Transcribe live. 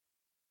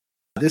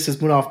This is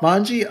Munaf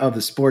Manji of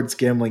the Sports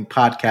Gambling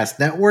Podcast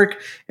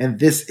Network, and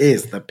this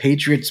is the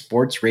Patriot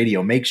Sports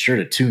Radio. Make sure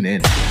to tune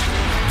in.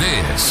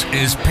 This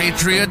is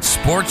Patriot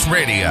Sports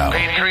Radio.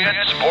 Patriot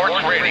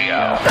Sports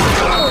Radio.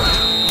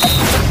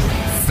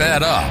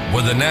 Fed up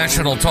with the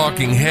national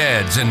talking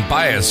heads and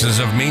biases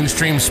of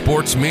mainstream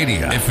sports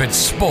media. If it's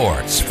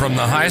sports from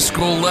the high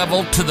school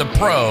level to the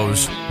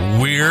pros,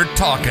 we're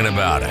talking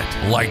about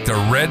it like the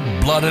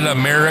red-blooded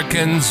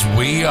Americans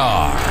we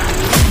are.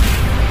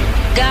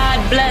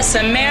 God bless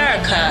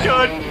America.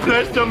 God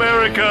bless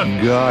America.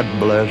 God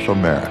bless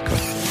America.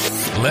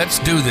 Let's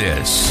do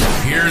this.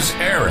 Here's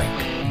Eric,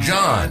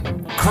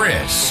 John,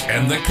 Chris,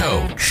 and the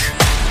coach.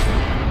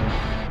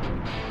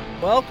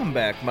 Welcome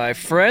back, my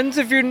friends.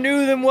 If you're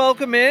new, then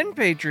welcome in.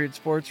 Patriot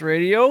Sports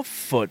Radio,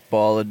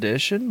 Football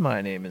Edition.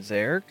 My name is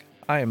Eric.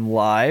 I am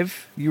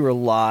live. You are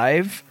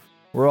live.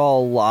 We're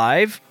all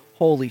live.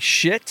 Holy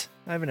shit.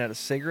 I haven't had a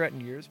cigarette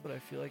in years, but I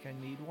feel like I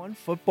need one.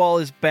 Football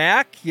is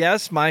back.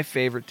 Yes, my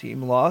favorite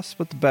team lost,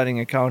 but the betting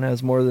account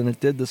has more than it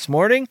did this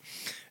morning.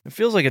 It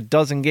feels like a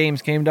dozen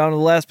games came down to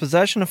the last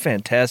possession. A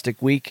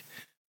fantastic week.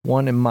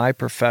 One, in my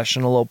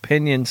professional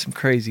opinion, some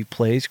crazy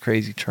plays,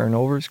 crazy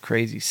turnovers,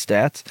 crazy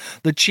stats.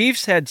 The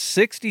Chiefs had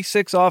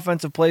 66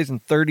 offensive plays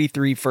and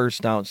 33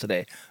 first downs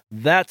today.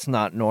 That's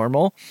not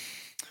normal.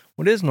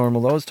 What is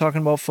normal, though, is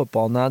talking about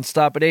football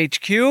nonstop at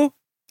HQ.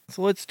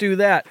 So let's do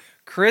that.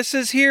 Chris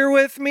is here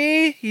with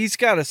me. He's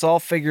got us all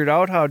figured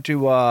out how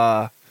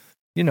to,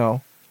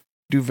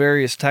 do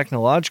various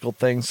technological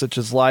things such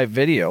as live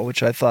video,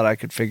 which I thought I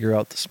could figure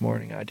out this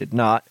morning. I did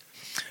not.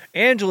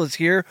 Angela's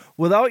here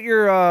without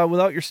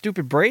your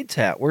stupid braids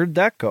hat. Where'd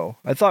that go?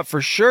 I thought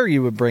for sure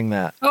you would bring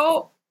that.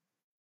 Oh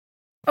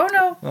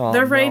no,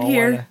 they're right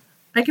here.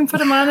 I can put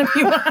them on if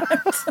you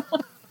want.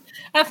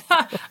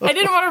 I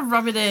didn't want to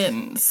rub it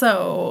in,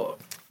 but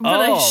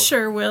I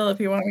sure will if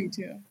you want me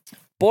to.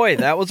 Boy,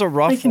 that was a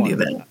rough I can one. do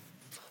that.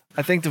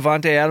 I think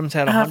Devontae Adams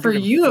had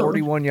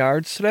 141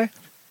 yards today.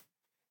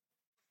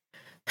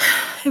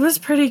 It was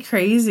pretty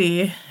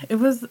crazy. It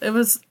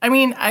was. I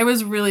mean, I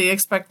was really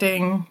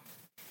expecting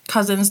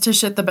Cousins to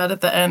shit the bed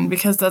at the end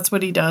because that's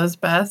what he does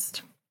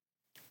best.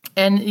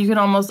 And you can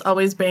almost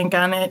always bank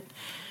on it.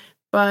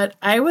 But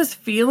I was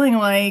feeling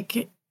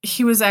like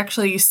he was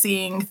actually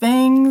seeing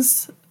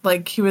things,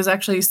 like he was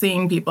actually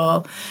seeing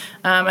people,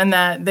 and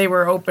that they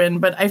were open.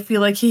 But I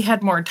feel like he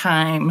had more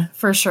time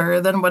for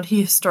sure than what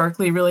he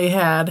historically really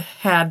had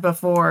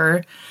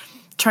before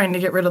trying to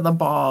get rid of the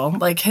ball.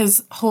 Like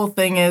his whole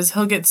thing is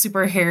he'll get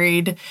super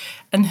harried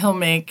and he'll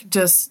make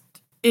just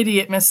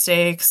idiot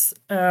mistakes.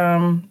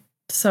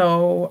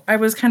 So I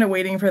was kind of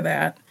waiting for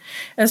that,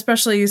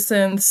 especially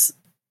since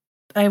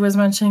I was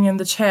mentioning in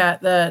the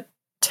chat that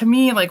to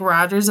me, like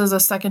Rodgers is a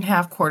second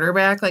half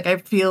quarterback. Like I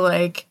feel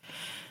like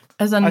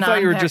as a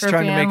non-Packer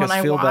fan, when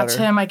I watch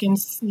him, I can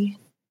see.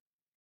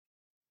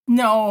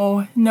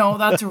 No,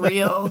 that's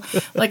real.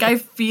 Like I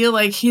feel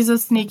like he's a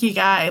sneaky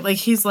guy. Like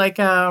he's like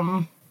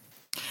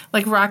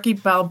Rocky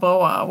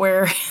Balboa,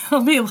 where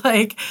he'll be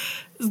like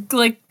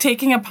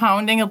taking a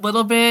pounding a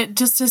little bit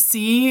just to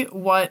see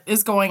what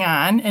is going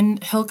on,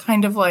 and he'll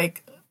kind of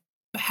like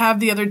have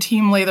the other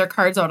team lay their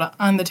cards out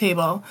on the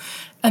table,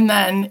 and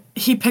then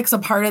he picks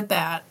apart at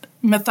that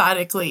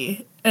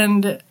methodically.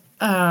 And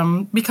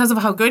because of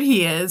how good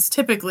he is,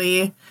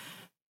 typically,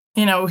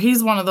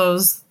 he's one of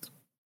those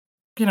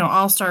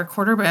all-star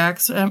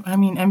quarterbacks. I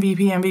mean,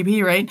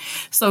 MVP, right?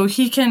 So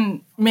he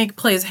can make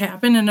plays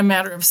happen in a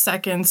matter of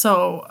seconds.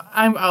 So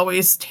I'm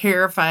always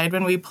terrified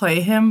when we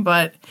play him,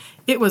 but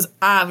it was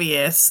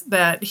obvious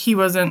that he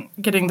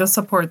wasn't getting the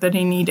support that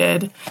he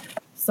needed.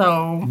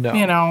 So,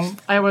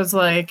 I was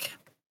like,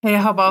 hey,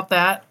 how about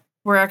that?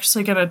 We're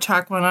actually going to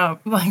chalk one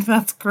up. Like,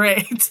 that's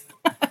great.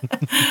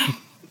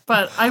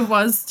 But I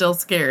was still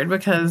scared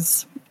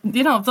because,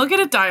 they'll get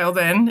it dialed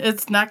in.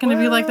 It's not going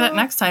to be like that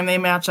next time they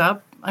match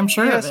up. I'm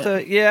sure of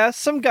it.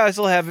 Some guys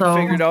will have it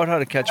figured out how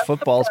to catch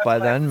footballs by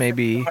then.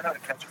 Maybe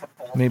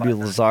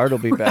Lazard will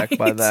be back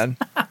by then.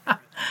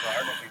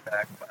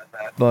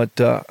 But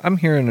I'm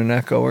hearing an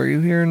echo. Are you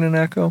hearing an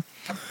echo?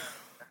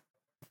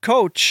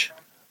 Coach,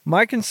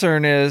 my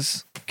concern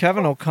is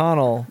Kevin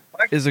O'Connell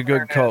is a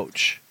good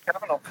coach.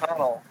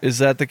 Is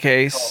that the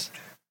case?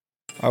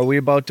 Are we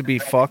about to be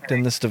fucked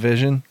in this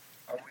division?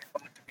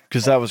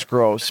 Because that was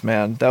gross,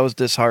 man. That was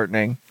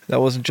disheartening. That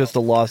wasn't just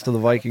a loss to the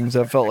Vikings.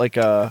 That felt like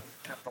a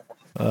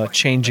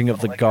changing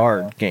of the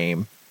guard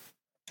game.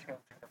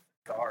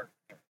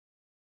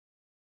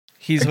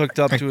 He's hooked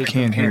up to his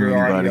computer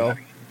audio.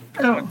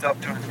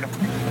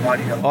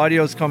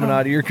 Audio's coming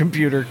out of your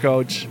computer,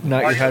 Coach,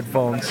 not your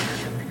headphones.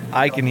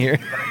 I can hear.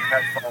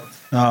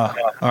 All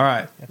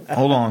right.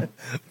 Hold on.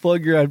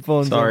 Plug your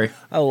headphones. Sorry. In.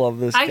 I love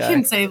this guy. I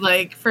can say,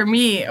 like, for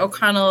me,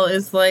 O'Connell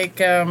is like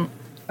the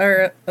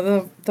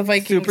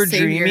Vikings super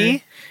savior.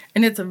 Dreamy.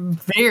 And it's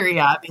very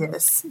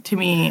obvious to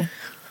me,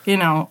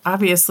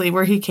 obviously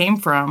where he came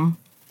from.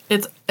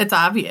 It's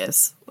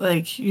obvious.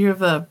 Like, you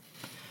have a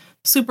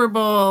Super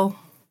Bowl.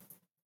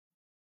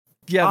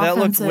 Yeah, that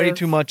looked way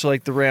too much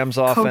like the Rams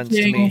offense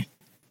to me.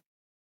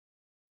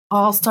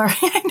 all-star.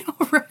 I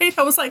know, right?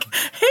 I was like,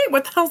 hey,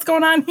 what the hell's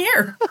going on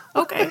here?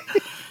 Okay.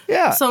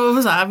 Yeah. So it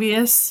was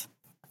obvious.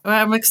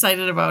 I'm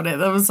excited about it.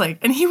 That was like,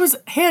 and he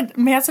had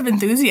massive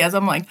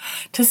enthusiasm. Like,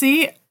 to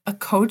see a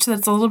coach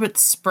that's a little bit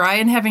spry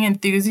and having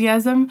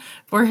enthusiasm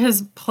for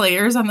his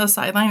players on the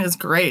sideline is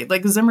great.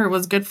 Like, Zimmer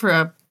was good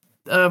for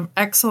a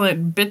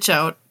excellent bitch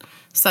out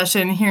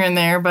session here and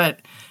there, but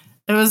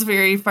it was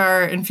very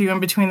far and few in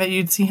between that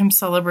you'd see him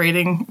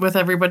celebrating with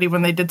everybody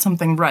when they did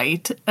something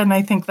right. And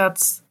I think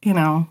that's,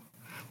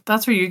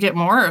 that's where you get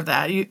more of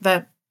that.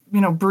 That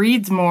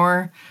breeds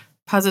more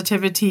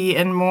positivity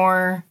and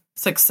more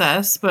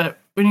success. But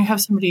when you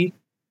have somebody,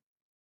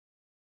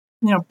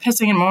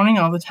 pissing and moaning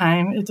all the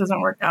time, it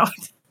doesn't work out.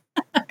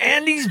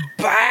 And he's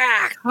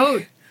back.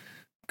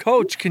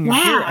 Coach, can you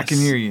Yes. hear us? I can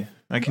hear you.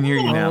 I can hear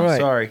you now. All right.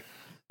 Sorry.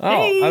 Oh,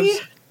 Hey.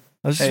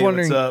 I was just Hey,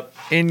 wondering, what's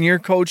up? in your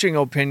coaching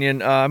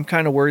opinion, I'm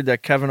kind of worried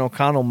that Kevin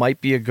O'Connell might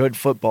be a good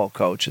football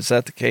coach. Is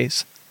that the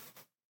case?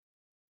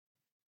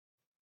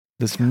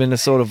 This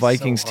Minnesota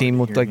Vikings hard team to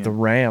looked hear like him. the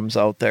Rams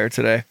out there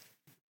today.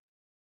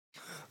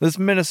 This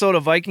Minnesota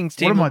Vikings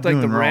team What am I looked like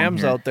the doing wrong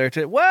Rams here? out there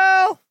today.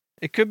 Well,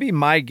 it could be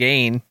my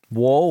gain.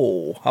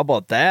 Whoa, how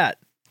about that?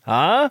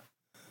 Huh?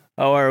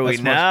 How are we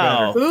That's much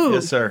now? better. Ooh.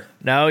 Yes, sir.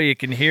 Now you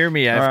can hear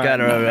me. I've All right,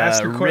 got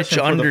ask a your rich question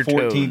for the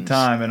undertones. 14th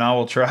time, and I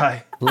will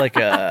try. Like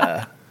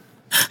a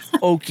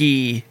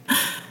oaky,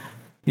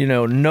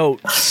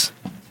 notes.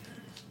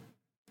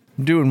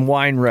 I'm doing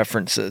wine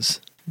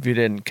references, if you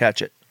didn't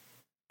catch it.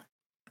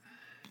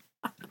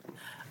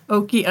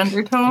 Oaky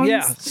undertones.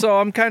 Yeah, so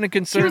I'm kind of He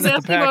was concerned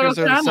that the asking about Packers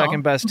are the O'Connell.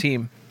 second best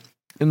team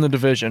in the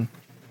division.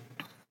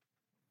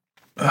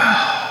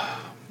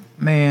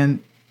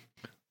 Man,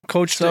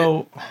 Coach,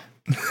 so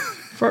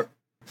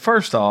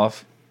first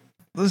off,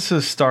 let's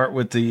just start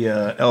with the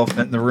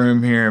elephant in the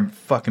room here,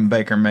 fucking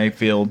Baker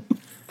Mayfield.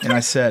 And I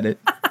said it.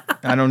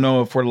 I don't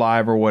know if we're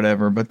live or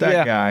whatever, but that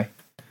Yeah. guy.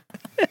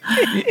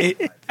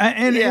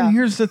 And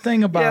here's the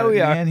thing about we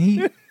it, are.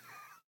 man.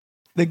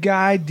 The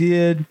guy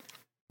did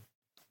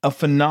a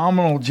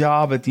phenomenal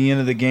job at the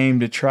end of the game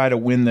to try to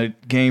win the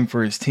game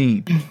for his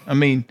team. I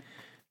mean,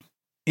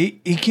 he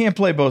can't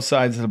play both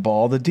sides of the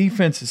ball. The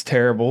defense is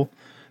terrible.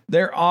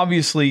 They're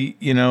obviously,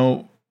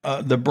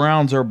 the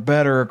Browns are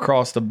better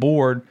across the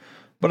board,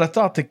 but I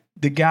thought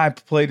the guy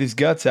played his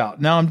guts out.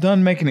 Now I'm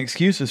done making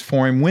excuses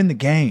for him. Win the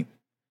game.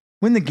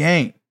 Win the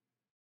game.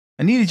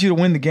 I needed you to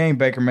win the game,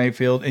 Baker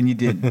Mayfield, and you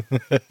didn't.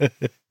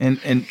 and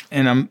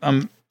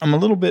I'm a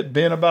little bit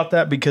bent about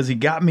that because he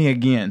got me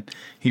again.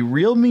 He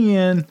reeled me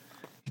in.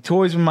 He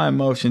toys with my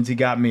emotions. He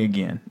got me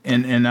again,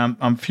 and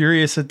I'm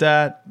furious at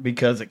that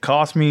because it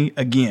cost me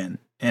again.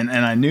 And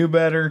I knew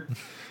better,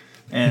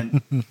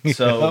 and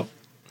so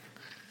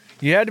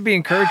you had to be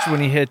encouraged when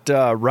he hit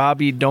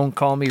Robbie, don't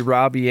call me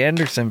Robbie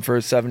Anderson for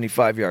a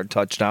 75-yard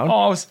touchdown.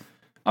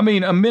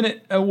 a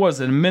minute. Was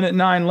it a minute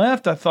 9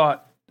 left? I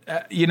thought,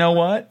 you know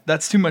what?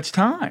 That's too much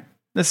time.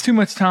 That's too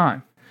much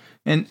time.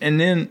 And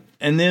then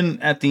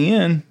at the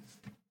end,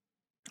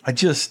 I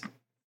just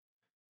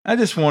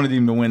wanted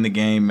him to win the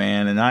game,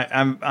 man. And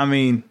I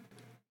mean,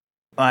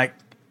 like,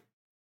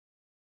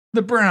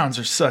 the Browns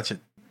are such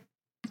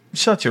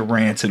a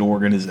rancid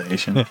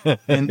organization,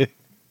 and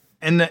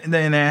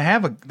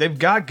they've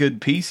got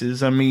good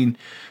pieces. I mean,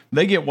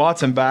 they get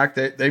Watson back,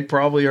 they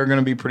probably are going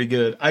to be pretty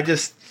good.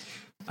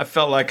 I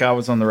felt like I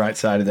was on the right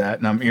side of that,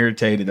 and I'm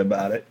irritated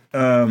about it.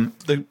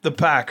 The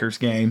Packers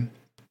game,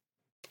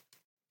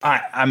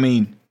 I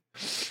mean,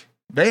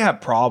 they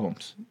have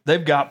problems.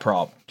 They've got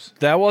problems.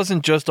 That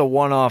wasn't just a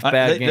one-off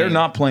bad game. They're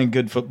not playing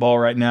good football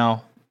right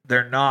now.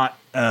 They're not.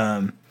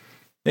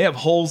 They have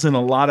holes in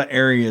a lot of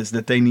areas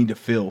that they need to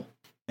fill.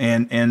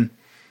 And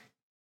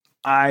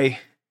I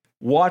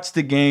watched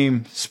the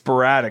game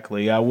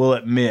sporadically, I will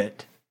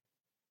admit.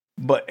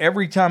 But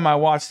every time I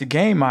watched the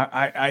game,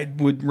 I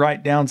would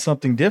write down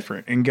something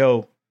different and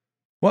go,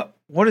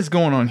 what is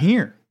going on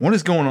here? What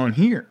is going on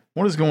here?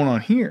 What is going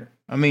on here?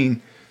 I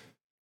mean,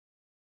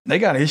 they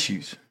got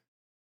issues.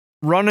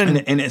 Running.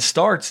 And it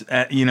starts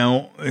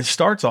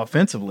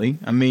offensively.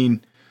 I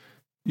mean,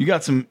 you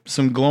got some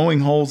glowing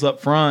holes up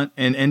front.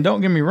 And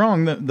don't get me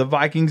wrong, the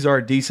Vikings are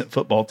a decent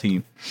football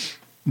team.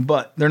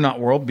 But they're not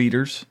world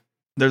beaters.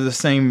 They're the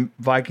same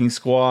Viking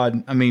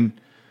squad. I mean,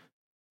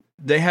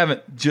 they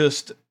haven't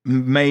just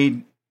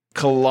made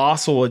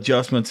colossal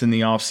adjustments in the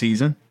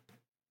offseason.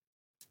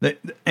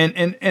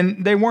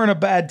 And they weren't a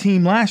bad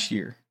team last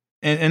year.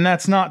 And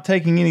that's not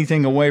taking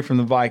anything away from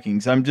the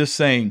Vikings. I'm just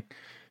saying,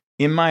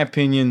 in my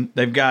opinion,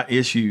 they've got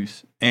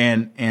issues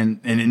and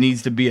it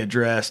needs to be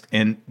addressed.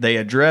 And they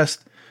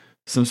addressed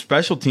some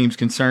special teams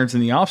concerns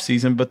in the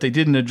offseason, but they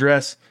didn't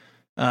address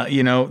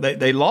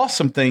they lost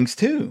some things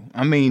too.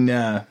 I mean,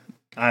 I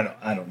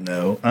don't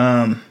know.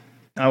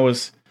 I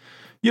was,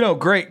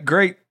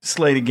 great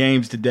slate of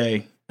games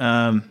today.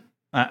 I'm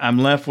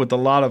left with a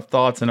lot of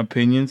thoughts and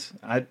opinions.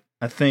 I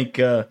think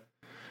the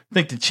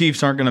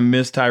Chiefs aren't going to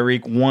miss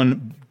Tyreek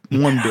one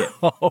bit.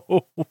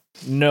 Oh,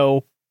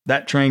 no.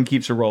 That train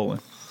keeps a rolling.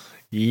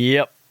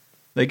 Yep.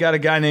 They got a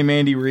guy named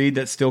Andy Reid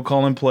that's still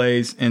calling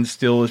plays and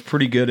still is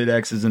pretty good at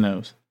X's and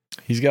O's.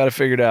 He's got it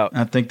figured out.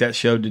 I think that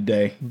showed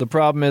today. The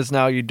problem is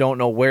now you don't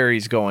know where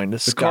he's going.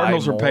 The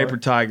Cardinals are paper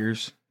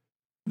tigers.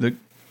 The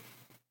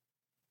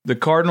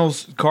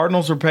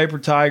Cardinals are paper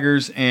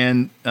tigers,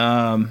 and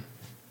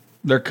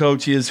their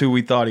coach is who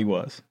we thought he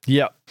was.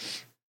 Yep.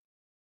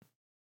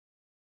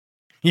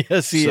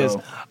 Yes, he is.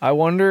 I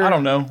wonder. I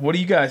don't know. What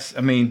do you guys?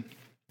 I mean,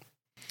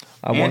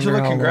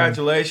 Angela,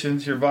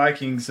 congratulations! Your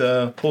Vikings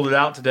pulled it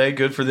out today.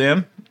 Good for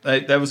them.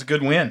 That was a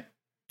good win.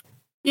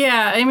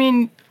 Yeah, I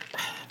mean,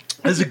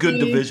 it was a good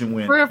division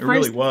win. It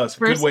really was. A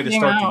good way to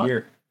start the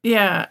year.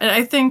 Yeah,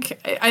 I think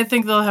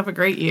they'll have a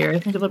great year. I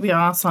think it'll be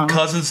awesome.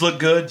 Cousins looked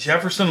good.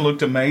 Jefferson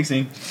looked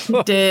amazing.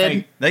 He did.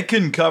 Hey, they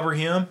couldn't cover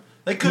him.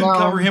 They couldn't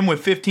cover him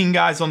with 15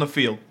 guys on the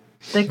field.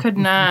 They could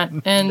not.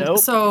 And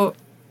so,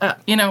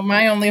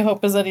 my only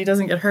hope is that he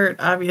doesn't get hurt,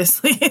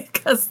 obviously,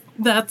 because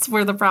that's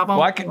where the problem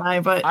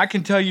lies. But I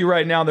can tell you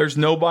right now, there's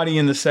nobody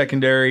in the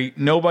secondary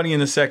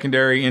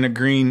in a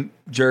green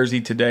jersey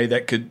today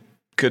that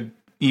could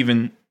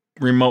even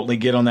remotely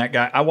get on that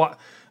guy.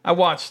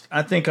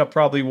 I think I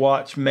probably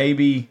watched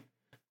maybe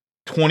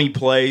 20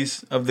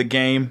 plays of the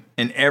game,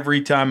 and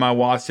every time I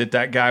watched it,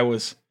 that guy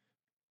was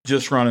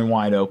just running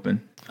wide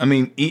open. I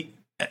mean,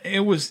 it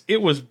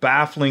was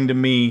baffling to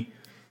me.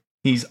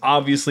 He's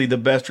obviously the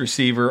best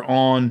receiver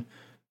on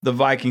the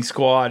Viking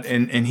squad,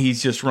 and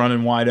he's just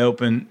running wide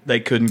open. They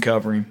couldn't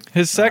cover him.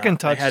 His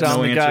second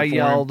touchdown, the guy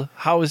yelled,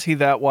 "How is he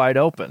that wide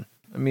open?"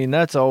 I mean,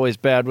 that's always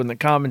bad when the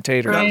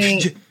commentator remarking on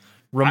your defense in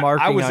real time.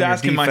 I was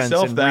asking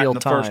myself that in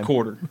the first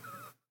quarter.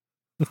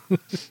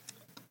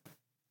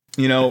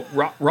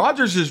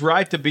 Rodgers is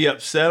right to be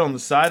upset on the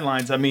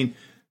sidelines. I mean,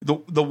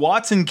 the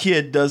Watson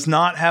kid does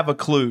not have a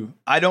clue.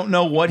 I don't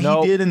know what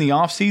he did in the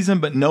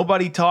offseason, but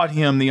nobody taught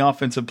him the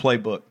offensive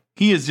playbook.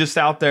 He is just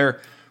out there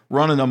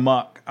running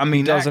amok. I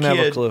mean, he doesn't have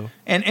a clue.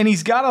 And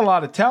he's got a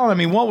lot of talent. I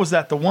mean, what was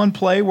that? The one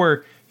play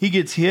where he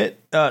gets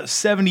hit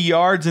 70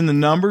 yards in the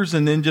numbers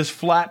and then just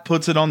flat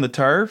puts it on the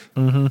turf?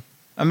 Mm-hmm.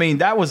 I mean,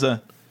 that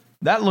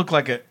looked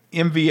like a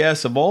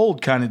MVS of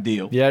old kind of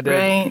deal. Yeah, it did.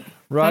 Right.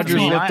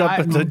 Rodgers looked up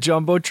at the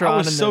Jumbotron. I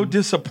was so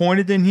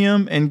disappointed in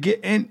him, and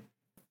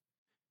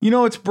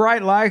it's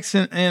bright lights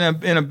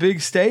and a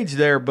big stage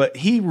there, but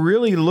he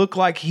really looked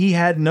like he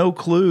had no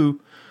clue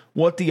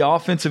what the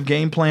offensive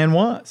game plan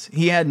was.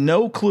 He had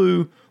no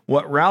clue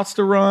what routes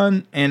to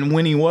run, and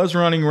when he was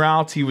running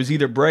routes, he was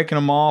either breaking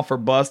them off or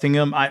busting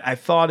them. I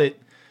thought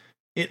it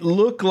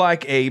looked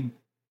like a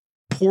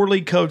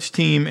poorly coached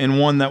team and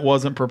one that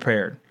wasn't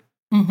prepared,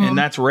 and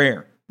that's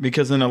rare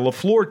because in a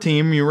LaFleur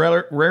team, you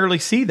rarely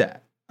see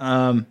that.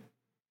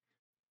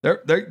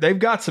 They've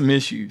got some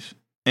issues,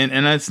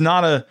 and it's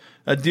not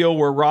a deal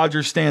where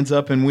Rodgers stands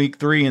up in week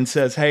 3 and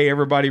says, "Hey,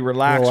 everybody,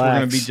 relax. We're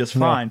going to be just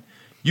fine."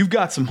 You've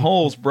got some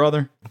holes,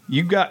 brother.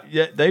 They've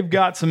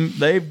got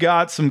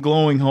some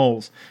glowing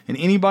holes, and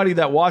anybody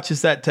that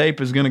watches that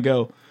tape is going to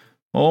go,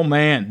 "Oh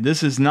man,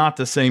 this is not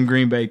the same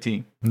Green Bay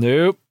team."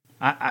 Nope.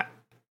 I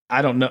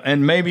don't know,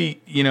 and maybe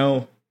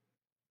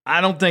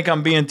I don't think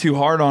I'm being too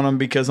hard on them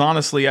because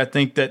honestly, I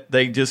think that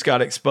they just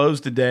got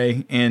exposed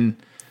today, and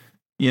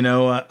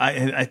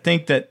I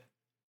think that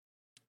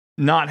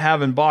not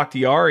having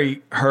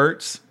Bakhtiari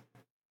hurts.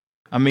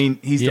 I mean,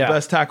 he's the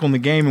best tackle in the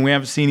game, and we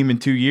haven't seen him in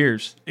 2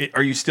 years.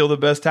 Are you still the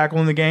best tackle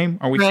in the game?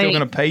 Are we still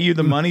going to pay you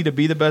the money to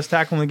be the best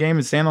tackle in the game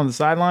and stand on the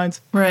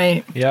sidelines?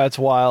 Right. Yeah, it's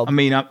wild. I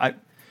mean,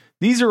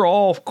 these are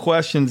all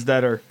questions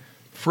that are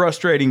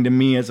frustrating to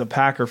me as a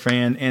Packer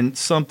fan, and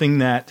something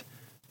that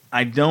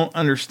I don't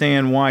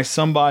understand why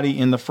somebody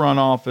in the front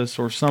office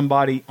or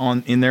somebody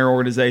in their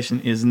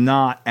organization is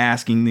not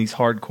asking these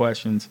hard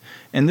questions.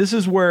 And this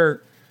is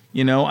where,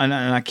 and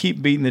I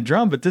keep beating the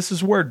drum, but this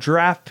is where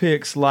draft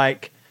picks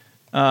like,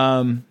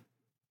 the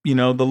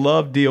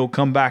Love deal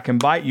come back and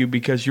bite you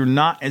because you're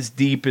not as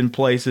deep in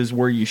places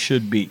where you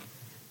should be.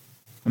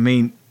 I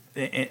mean,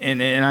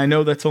 and I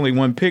know that's only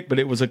one pick, but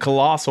it was a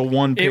colossal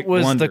one pick. It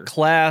was wonder. the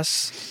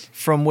class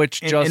from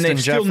which Justin and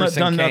they've still Jefferson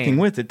done came. nothing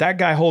with it. That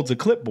guy holds a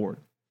clipboard.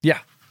 Yeah.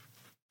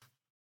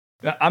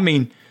 I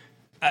mean,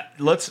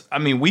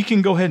 we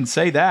can go ahead and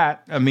say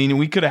that. I mean,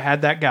 we could have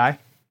had that guy.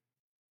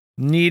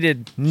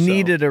 Needed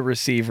a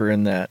receiver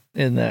in that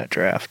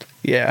draft.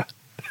 Yeah.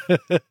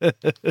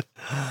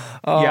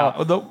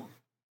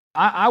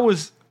 I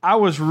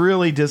was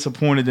really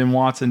disappointed in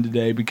Watson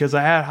today because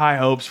I had high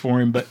hopes for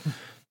him. But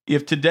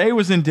if today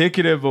was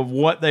indicative of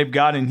what they've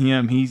got in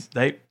him, he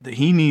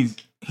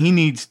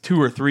needs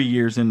 2 or 3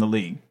 years in the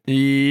league.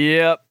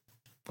 Yep.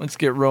 Let's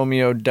get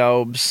Romeo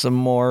Doubs some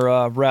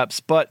more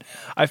reps. But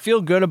I feel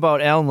good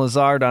about Alan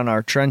Lazard on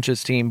our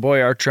trenches team.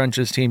 Boy, our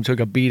trenches team took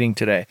a beating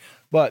today.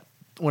 But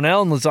when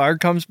Alan Lazard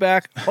comes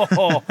back,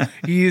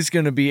 he's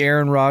going to be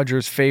Aaron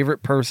Rodgers'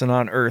 favorite person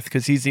on earth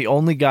because he's the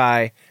only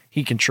guy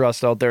he can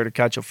trust out there to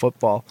catch a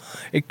football.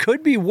 It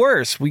could be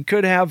worse. We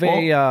could have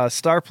a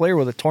star player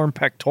with a torn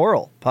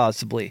pectoral,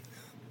 possibly,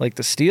 like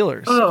the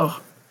Steelers. Oh,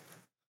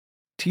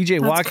 TJ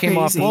Watt came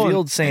off the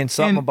field saying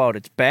something about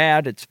it's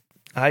bad.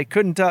 I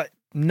couldn't tell.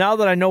 now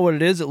that I know what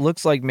it is, it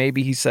looks like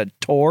maybe he said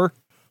tore.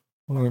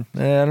 Or, I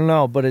don't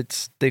know,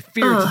 but they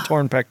fear it's a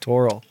torn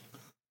pectoral.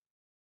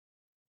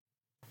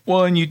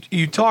 Well, and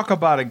you talk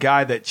about a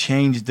guy that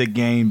changed the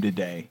game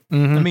today.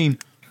 Mm-hmm. I mean,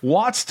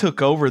 Watts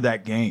took over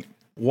that game.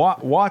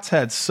 Watts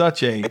had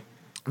such a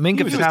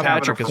Minka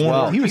Fitzpatrick as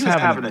well. He was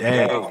having a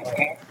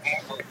day.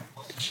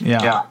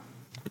 Yeah.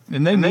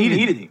 And they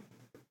needed him.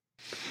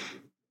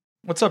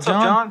 What's up,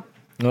 John?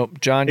 Nope,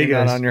 John, you're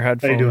not on your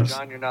headphones. How you doing?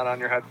 John, you're not on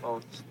your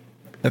headphones.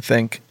 I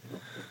think.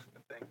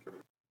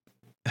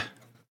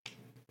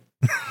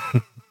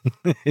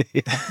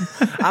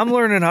 I'm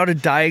learning how to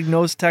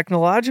diagnose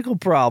technological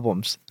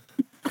problems.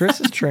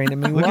 Chris is training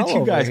me Look well at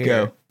you guys over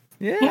go.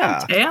 here. Yeah.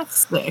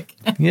 Fantastic.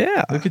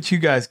 Yeah. Look at you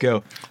guys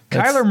go.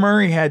 Kyler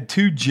Murray had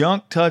 2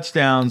 junk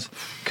touchdowns,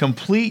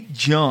 complete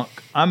junk.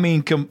 I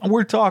mean,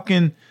 we're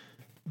talking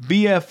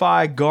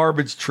BFI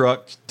garbage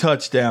truck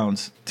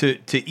touchdowns to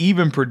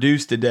even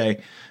produce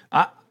today.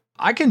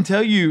 I can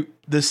tell you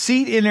the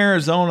seat in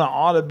Arizona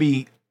ought to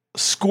be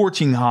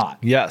scorching hot.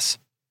 Yes.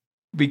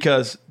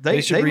 Because they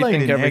should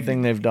rethink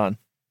everything they've done.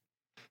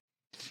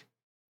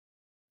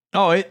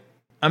 Oh, it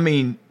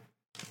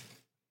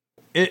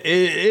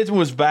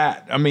was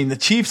bad. I mean, the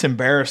Chiefs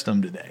embarrassed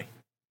them today.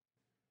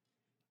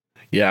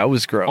 Yeah, it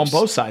was gross. On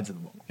both sides of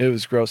the ball. It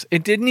was gross.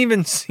 It didn't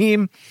even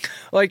seem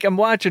like I'm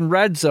watching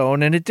Red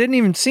Zone, and it didn't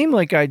even seem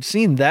like I'd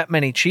seen that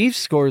many Chiefs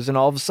scores, and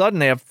all of a sudden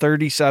they have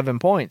 37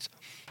 points.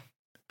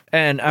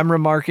 And I'm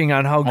remarking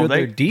on how good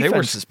their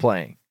defense is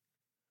playing.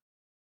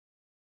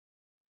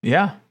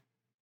 Yeah.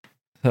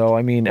 So,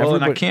 I mean,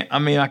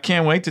 I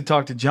can't wait to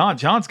talk to John.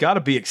 John's got to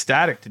be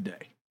ecstatic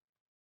today.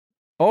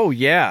 Oh,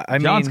 yeah.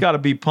 John's got to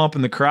be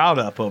pumping the crowd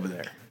up over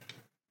there.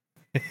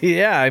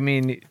 Yeah, I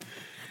mean,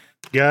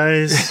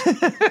 guys,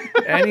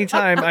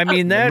 anytime. I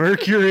mean, that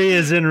Mercury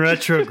is in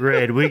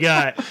retrograde. We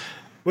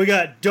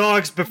got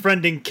dogs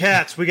befriending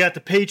cats. We got the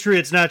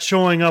Patriots not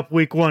showing up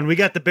week 1. We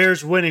got the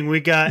Bears winning. We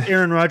got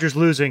Aaron Rodgers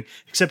losing,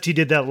 except he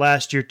did that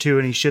last year too,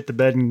 and he shit the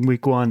bed in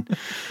week 1.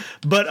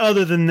 But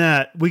other than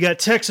that, we got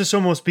Texas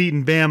almost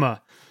beating Bama.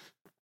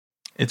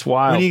 It's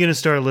wild. When are you going to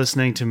start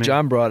listening to me?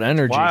 John brought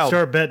energy. Wild.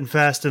 Start betting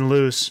fast and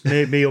loose.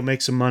 Maybe you'll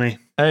make some money.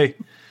 Hey,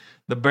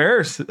 the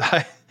Bears,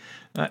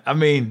 I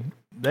mean,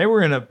 they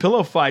were in a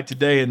pillow fight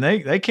today, and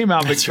they came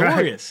out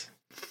victorious.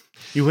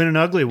 Right. You win an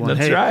ugly one.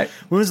 That's right.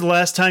 When was the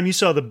last time you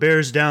saw the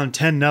Bears down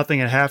 10-0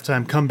 at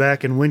halftime come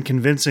back and win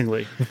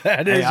convincingly?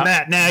 That is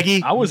Matt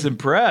Nagy. I was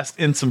impressed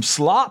in some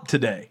slop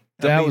today.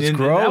 That was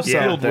gross.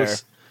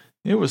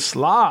 It was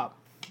slop.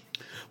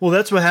 Well,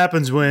 that's what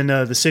happens when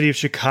the city of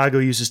Chicago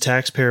uses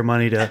taxpayer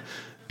money to,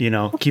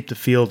 keep the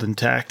field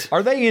intact.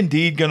 Are they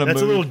indeed going to move?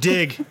 That's a little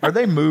dig. Are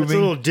they moving? That's a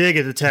little dig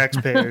at the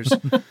taxpayers.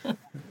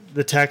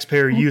 The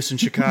taxpayer use in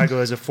Chicago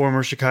as a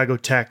former Chicago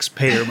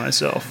taxpayer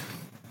myself.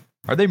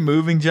 Are they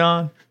moving,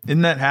 John?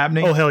 Isn't that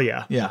happening? Oh, hell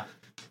yeah. Yeah.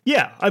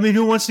 Yeah. I mean,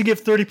 who wants to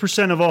give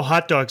 30% of all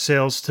hot dog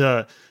sales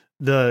to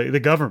the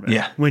government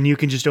when you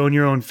can just own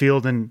your own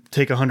field and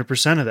take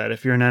 100% of that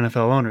if you're an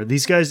NFL owner?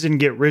 These guys didn't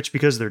get rich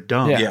because they're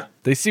dumb. Yeah.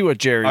 They see what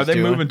Jerry's doing.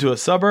 Are they moving to a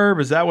suburb?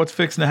 Is that what's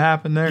fixing to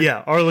happen there?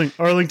 Yeah.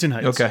 Arlington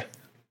Heights. Okay.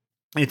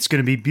 It's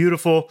going to be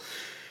beautiful.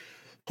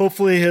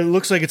 Hopefully, it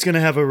looks like it's going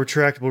to have a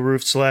retractable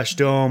roof /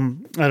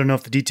 dome. I don't know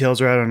if the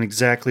details are out on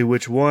exactly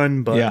which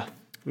one, but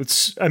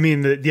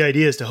the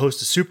idea is to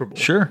host a Super Bowl.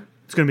 Sure.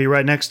 It's going to be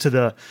right next to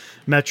the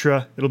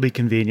Metra. It'll be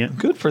convenient.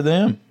 Good for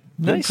them.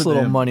 Nice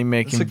little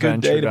money-making venture.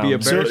 It's a good day to be a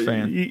Bears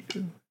fan.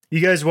 You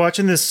guys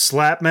watching this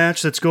slap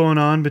match that's going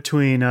on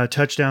between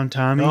Touchdown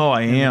Tommy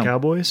and the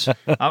Cowboys?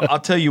 I'll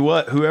tell you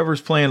what,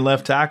 whoever's playing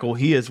left tackle,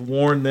 he has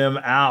worn them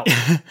out.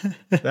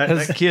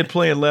 that kid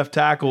playing left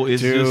tackle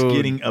is just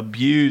getting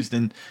abused.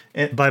 And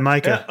by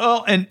Micah.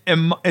 And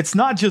it's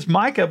not just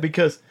Micah,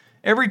 because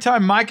every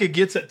time Micah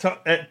gets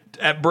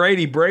at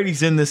Brady,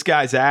 Brady's in this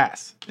guy's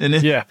ass. And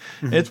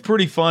it's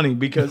pretty funny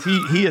because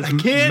he is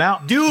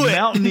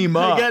mounting him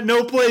up. I got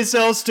no place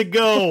else to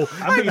go.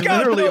 I mean,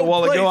 literally a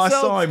while ago, I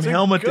saw him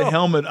helmet to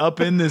helmet up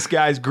in this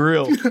guy's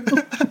grill.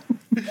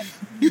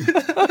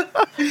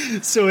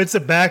 So it's a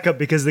backup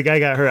because the guy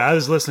got hurt. I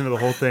was listening to the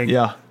whole thing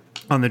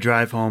on the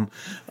drive home.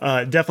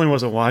 Definitely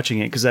wasn't watching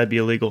it because that'd be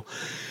illegal.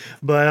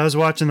 But I was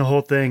watching the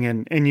whole thing,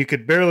 and you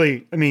could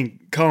barely. I mean,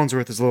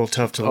 Collinsworth is a little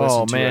tough to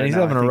listen to. Oh man, he's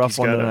having a rough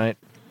one tonight.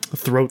 A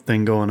throat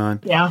thing going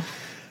on. Yeah.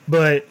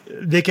 But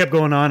they kept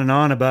going on and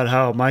on about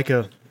how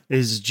Micah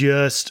is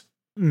just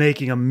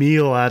making a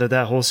meal out of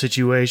that whole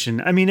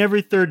situation. I mean,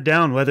 every third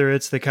down, whether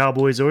it's the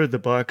Cowboys or the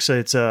Bucs,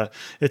 it's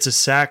a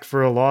sack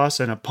for a loss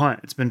and a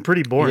punt. It's been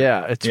pretty boring.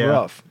 Yeah, it's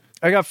rough.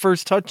 I got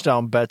first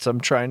touchdown bets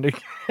I'm trying to,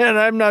 and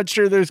I'm not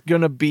sure there's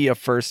going to be a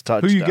first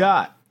touchdown. Who you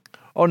got?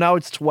 Oh, now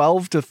it's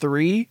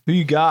 12-3. Who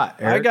you got,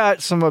 Eric? I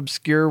got some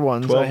obscure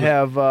ones. I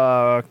have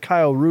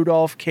Kyle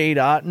Rudolph, Cade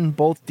Otton,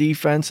 both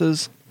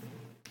defenses.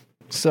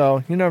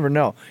 So you never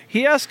know.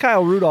 He asked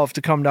Kyle Rudolph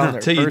to come down there.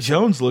 I'll tell you,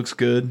 Jones looks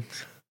good.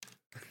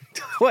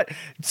 What?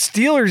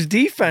 Steelers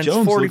defense,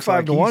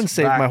 45-1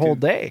 saved my whole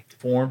day.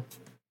 Form.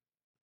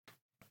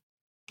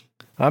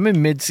 I'm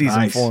in mid-season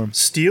Nice. form.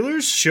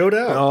 Steelers showed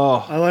out.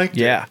 Oh, I liked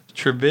it. Yeah.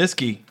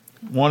 Trubisky,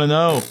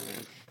 1-0.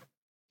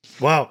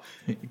 Wow.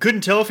 You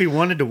couldn't tell if he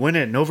wanted to win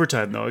it in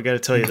overtime, though. I got to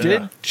tell you that.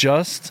 Did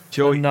just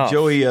Joey, enough.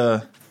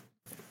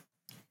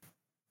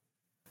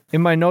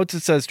 In my notes,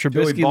 it says Joey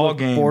Trubisky looked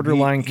Ballgame,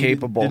 borderline he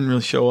capable. didn't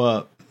really show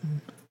up.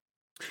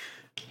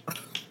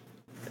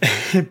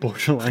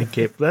 Borderline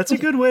capable. That's a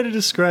good way to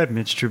describe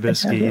Mitch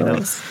Trubisky. You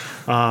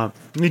know,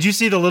 did you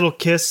see the little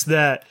kiss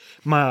that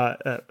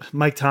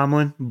Mike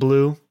Tomlin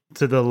blew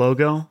to the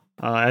logo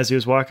as he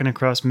was walking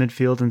across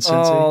midfield in Cincy?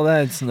 Oh,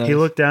 that's nice. He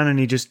looked down and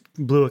he just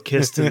blew a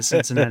kiss to the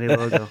Cincinnati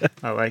logo.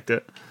 I liked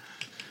it.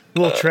 A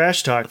little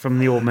trash talk from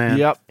the old man.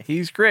 Yep,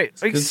 he's great.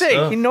 Like you good say,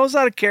 stuff. he knows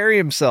how to carry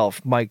himself,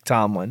 Mike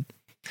Tomlin.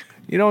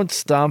 You don't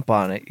stomp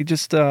on it. You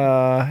just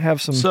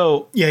have some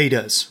So, Yeah, he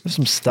does.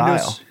 some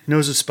style.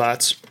 Knows his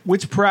spots.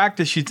 which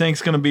practice you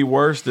think's going to be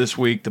worse this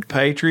week, the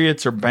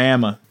Patriots or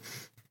Bama?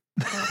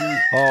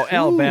 Oh,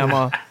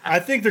 Alabama. I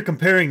think they're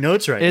comparing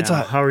notes right It's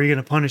now. a- How are you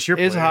going to punish your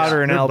it's players?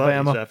 hotter in They're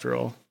Alabama. buddies, after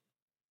all.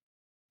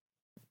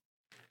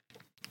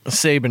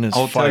 Saban is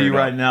I'll tell you fired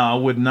right up. now, I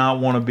would not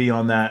want to be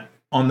on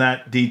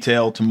that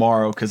detail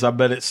tomorrow because I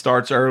bet it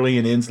starts early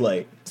and ends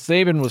late.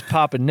 Saban was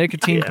popping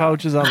nicotine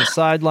pouches on the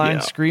sideline, Yeah.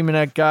 screaming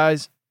at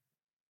guys.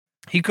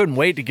 He couldn't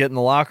wait to get in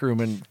the locker room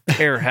and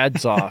tear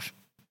heads off.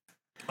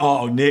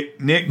 Oh,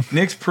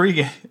 Nick's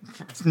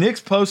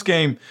post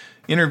game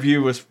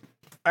interview was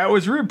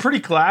really pretty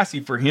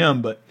classy for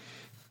him, but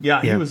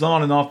yeah, he was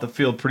on and off the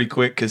field pretty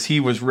quick because he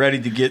was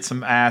ready to get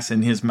some ass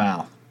in his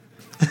mouth.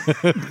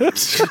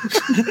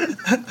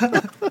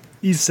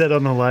 He said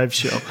on the live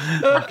show.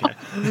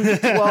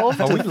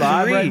 12 Are we to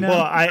live 3. right now?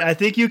 Well, I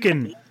think you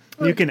can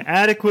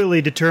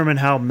adequately determine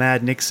how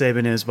mad Nick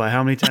Saban is by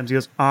how many times he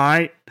goes, all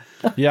right,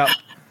 Yep.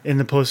 in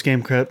the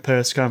post-game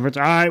press conference.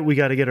 All right, we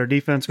got to get our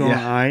defense going.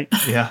 Yeah. All right.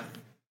 Yeah.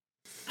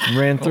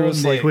 Ran through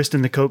us like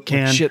Twisting the Coke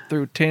can. shit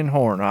through tin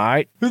horn, all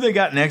right? Who they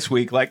got next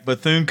week? Like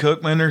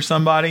Bethune-Cookman or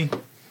somebody?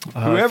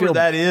 Whoever feel-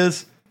 that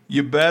is,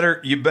 you better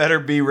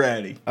be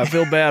ready. I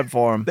feel bad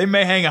for him. They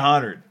may hang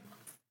 100.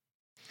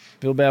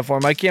 Feel bad for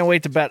him. I can't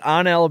wait to bet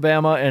on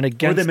Alabama and Or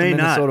against they the may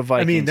Minnesota not.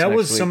 Vikings. I mean, that next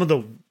was week. some of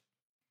the...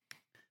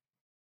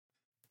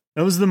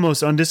 That was the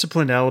most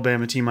undisciplined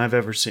Alabama team I've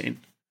ever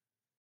seen.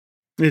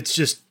 It's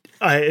just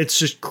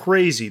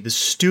crazy, the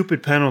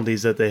stupid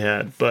penalties that they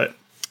had. But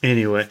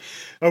anyway,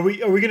 are we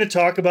going to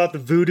talk about the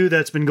voodoo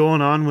that's been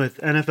going on with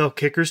NFL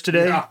kickers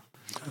today, Yeah.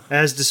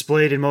 as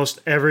displayed in most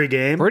every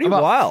game? pretty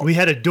wild. We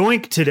had a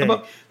doink today.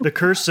 The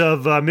curse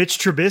of Mitch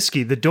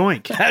Trubisky, the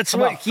doink. That's How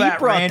what about he Fat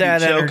brought Randy that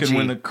choking energy.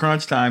 when the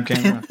crunch time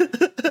came around?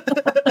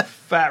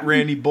 Fat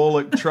Randy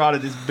Bullock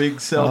trotted his big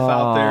self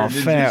out there. Oh, And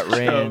then Fat just choked.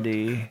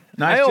 Randy.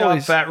 Nice I job,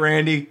 always- Fat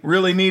Randy.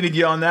 Really needed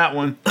you on that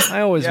one.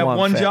 I always Yeah, want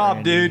one Fat job,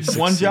 Randy dude. to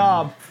One succeed.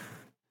 job.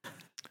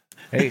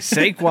 Hey,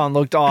 Saquon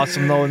looked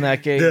awesome though in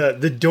that game.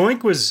 The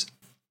doink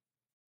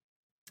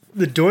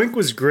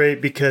was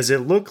great because it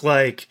looked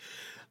like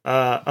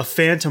a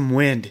phantom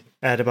wind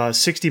at about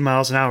 60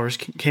 miles an hour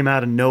came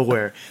out of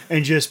nowhere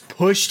and just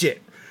pushed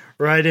it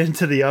right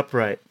into the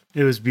upright.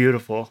 It was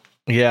beautiful.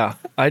 Yeah,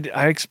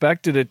 I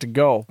expected it to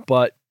go,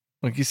 but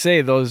like you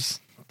say, those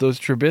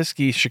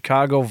Trubisky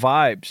Chicago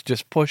vibes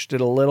just pushed it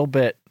a little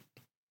bit.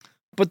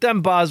 But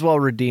then Boswell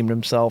redeemed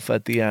himself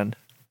at the end.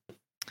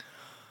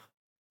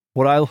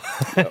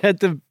 At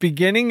the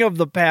beginning of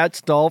the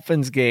Pats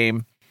Dolphins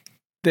game,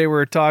 they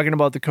were talking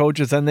about the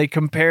coaches and they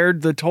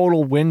compared the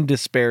total win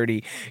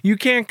disparity. You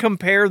can't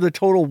compare the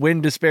total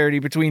win disparity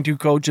between two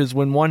coaches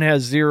when one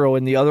has 0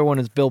 and the other one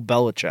is Bill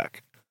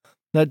Belichick.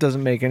 That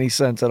doesn't make any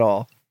sense at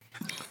all.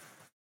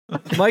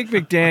 Mike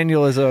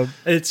McDaniel is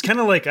It's kind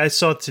of like I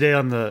saw today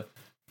on the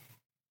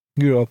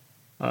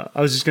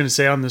I was just going to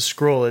say on the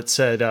scroll, it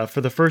said,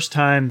 for the first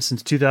time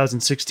since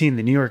 2016,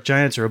 the New York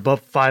Giants are above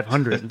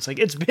 500. It's like,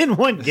 it's been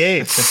one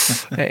game.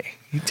 hey,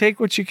 you take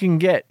what you can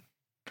get.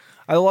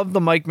 I love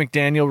the Mike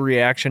McDaniel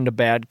reaction to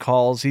bad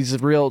calls. He's a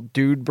real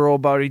dude, bro,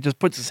 about it. He just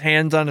puts his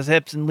hands on his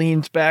hips and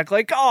leans back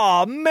like,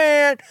 oh,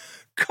 man,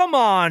 come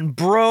on,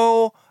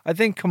 bro. I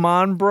think come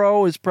on,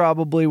 bro is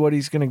probably what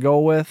he's going to go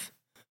with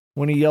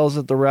when he yells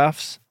at the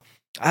refs.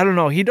 I don't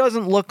know. He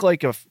doesn't look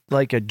like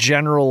a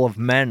general of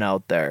men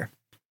out there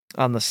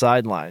on the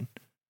sideline,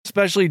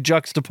 especially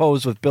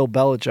juxtaposed with Bill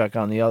Belichick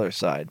on the other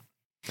side.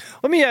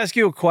 Let me ask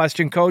you a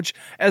question, Coach.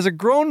 As a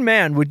grown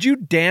man, would you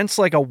dance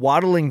like a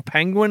waddling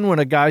penguin when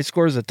a guy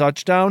scores a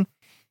touchdown?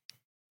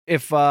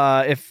 If you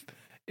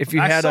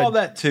had I saw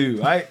that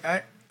too.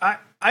 I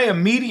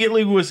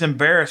immediately was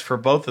embarrassed for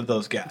both of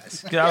those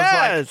guys.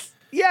 I was like,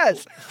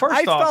 yes. first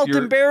I off, felt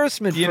you're-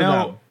 embarrassment you for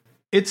know,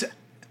 them.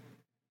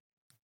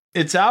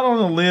 it's out on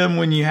a limb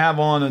when you have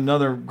on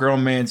another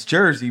grown man's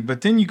jersey,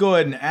 but then you go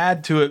ahead and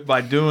add to it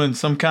by doing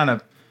some kind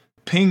of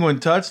penguin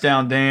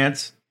touchdown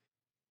dance.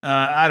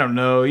 I don't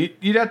know.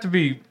 You'd have to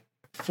be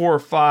 4 or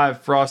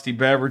 5 frosty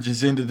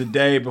beverages into the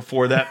day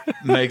before that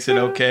makes it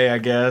okay, I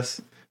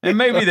guess. And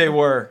maybe they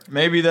were.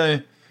 Maybe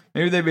they've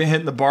been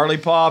hitting the barley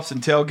pops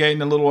and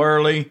tailgating a little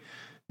early.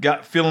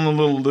 got feeling a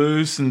little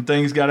loose and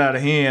things got out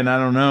of hand. I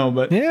don't know,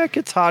 but Yeah, it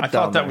gets hot I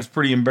thought that was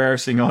pretty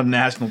embarrassing on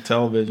national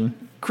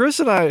television. Chris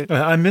and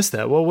I mississed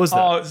that. What was that?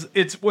 Oh,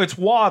 it's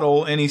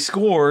Waddle, and he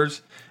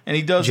scores, and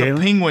he does Jalen?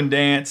 a penguin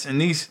dance,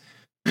 and these,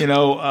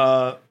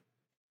 47-year-old.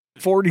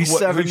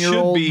 Who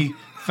should be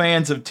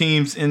fans of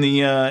teams in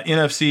the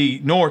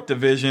NFC North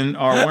Division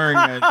are wearing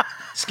a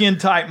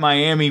skin-tight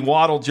Miami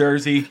Waddle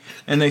jersey,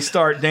 and they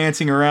start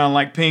dancing around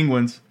like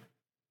penguins.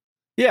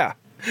 Yeah.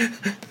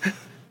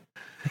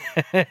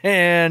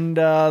 And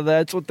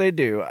that's what they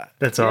do.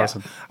 That's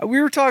awesome.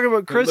 We were talking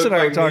about, Chris and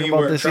I were talking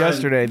about this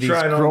yesterday, these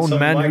grown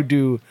men who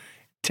do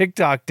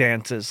TikTok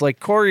dances, like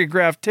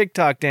choreographed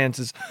TikTok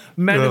dances,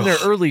 men in their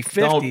early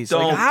 50s.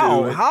 Don't like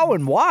how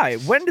and why?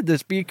 When did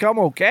this become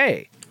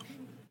okay?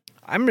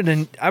 I'm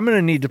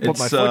gonna need to put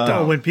my foot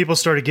down. When people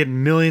started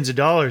getting millions of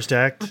dollars to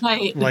act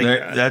Right. like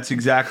That's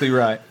exactly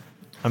right.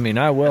 I mean,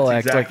 I will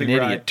That's act exactly like an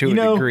right. idiot to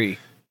a degree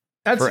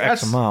for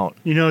X amount.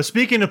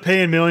 Speaking of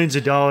paying millions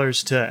of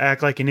dollars to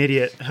act like an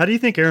idiot, how do you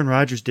think Aaron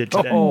Rodgers did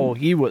today? Oh,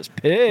 he was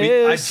I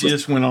pissed.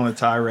 just went on a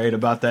tirade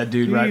about that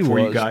dude right before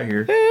you was got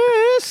here.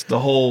 pissed. The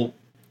whole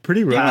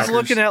Pretty He was rough.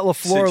 looking at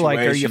LaFleur like,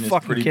 "Are you situation is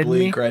fucking pretty kidding me?"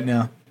 bleak right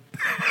now.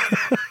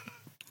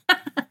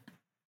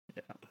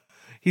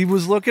 He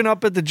was looking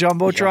up at the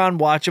jumbotron,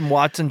 watching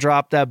Watson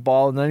drop that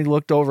ball, and then he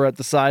looked over at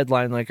the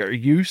sideline like, "Are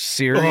you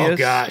serious?" Oh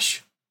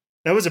gosh,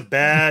 that was a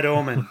bad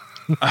omen.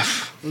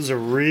 It was a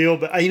real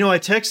bad. I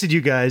texted you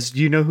guys. Do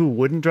you know who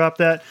wouldn't drop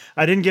that?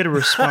 I didn't get a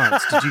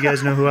response. Did you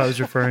guys know who I was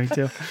referring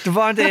to?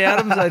 Devontae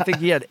Adams, I think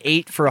he had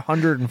 8 for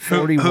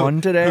 141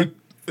 today.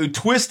 Who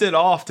twisted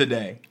off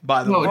today,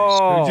 by the way.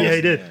 Oh, Yeah,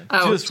 he did.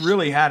 Just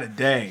really had a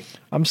day.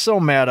 I'm so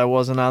mad I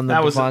wasn't on the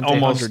That was Devontae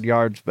almost 100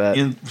 yards bet.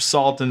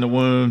 Salt in the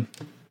wound.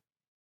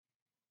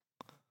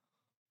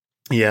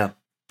 Yeah.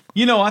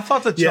 I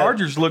thought the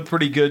Chargers looked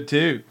pretty good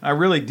too. I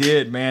really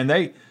did, man.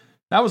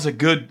 That was a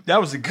good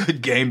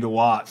game to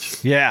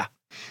watch. Yeah.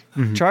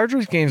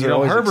 Chargers games are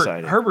always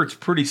exciting. Herbert's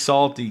pretty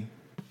salty.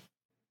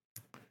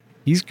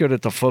 He's good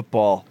at the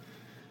football.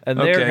 And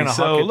they're going to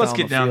so huck it let's down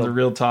get the down to field. the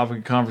real topic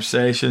of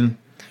conversation.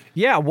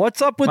 Yeah,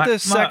 what's up with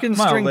this second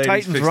string old lady's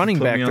Titans fixing to running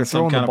put back me on they're some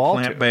throwing kind the ball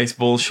of to? plant-based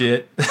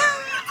bullshit.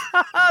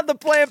 The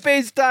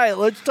plant-based diet.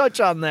 Let's touch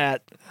on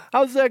that.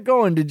 How's that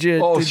going? Did you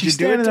She's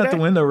do it standing today? at the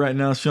window right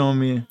now showing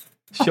me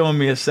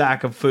a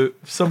sack of food,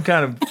 some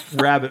kind of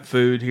rabbit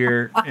food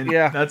here. And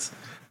Yeah. that's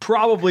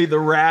probably the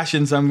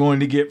rations I'm going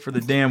to get for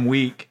the damn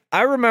week.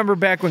 I remember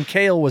back when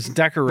kale was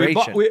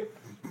decoration.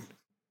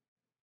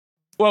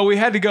 We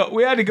had to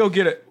go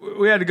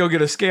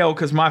get a scale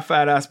because my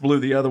fat ass blew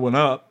the other one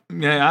up.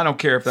 Yeah, I don't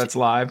care if that's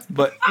live,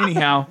 but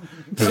anyhow,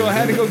 so I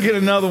had to go get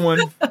another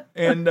one,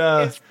 and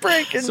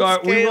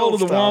we roll to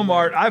the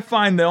Walmart. I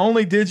find the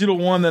only digital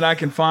one that I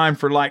can find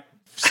for like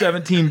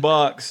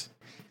 $17.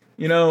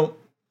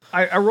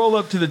 I roll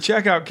up to the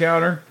checkout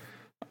counter.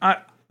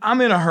 I'm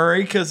in a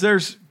hurry because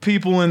there's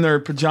people in their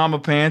pajama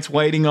pants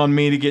waiting on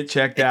me to get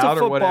checked out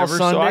or whatever.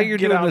 Sunday. So I You're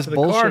get doing out this to the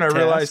car and I bullshit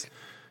realize, task.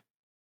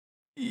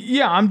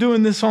 yeah, I'm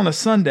doing this on a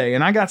Sunday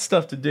and I got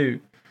stuff to do.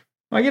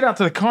 I get out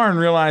to the car and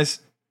realize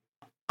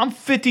I'm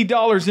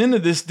 $50 into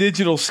this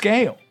digital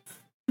scale.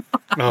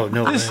 Oh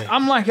no!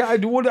 I'm like,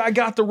 I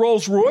got the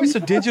Rolls Royce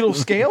of digital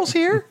scales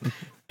here.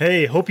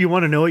 Hey, hope you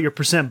want to know what your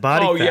percent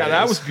body fat Yeah,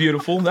 that is. was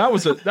beautiful. That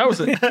was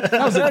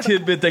a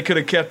tidbit they could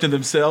have kept to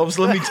themselves.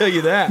 Let me tell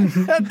you that.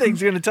 That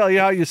thing's going to tell you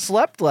how you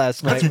slept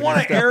last night. That's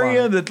one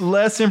area that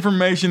less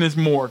information is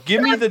more.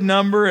 Give me the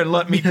number and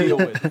let me deal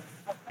with it.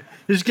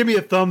 Just give me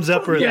a thumbs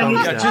up or a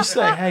thumbs down. Just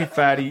say, hey,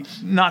 fatty,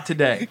 not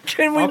today.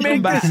 Can we I'll come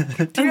make back.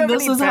 this? Do you have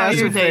This any is how pass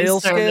your or day fail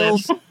started.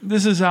 scales?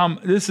 This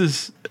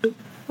is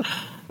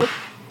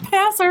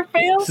Pass or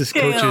fail This is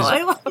scale. coach's-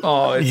 I love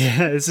oh, it's,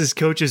 Yeah, this is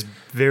Coach's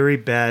very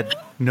bad,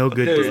 no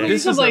good dude,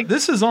 day.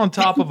 this is on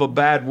top of a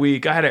bad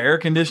week. I had an air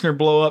conditioner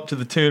blow up to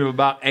the tune of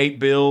about $8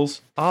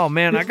 bills. Oh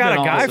man, I It's got a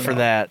been guy awesome. for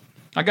that.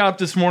 I got up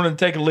this morning to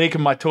take a leak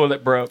and my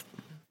toilet broke.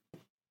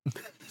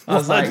 I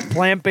was like,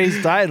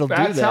 Plant-based diet will do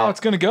that's that. how it's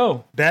going to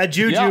go. Bad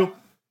juju. Yeah.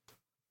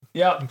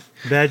 Yep,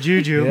 Bad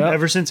juju. Yep.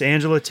 Ever since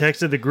Angela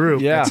texted the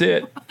group, Yeah. that's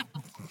it.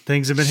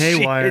 things have been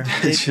haywire.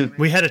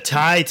 We had a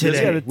tie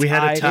today. We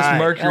had a This tie.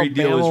 Mercury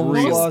deal Alabama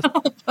is real. lost.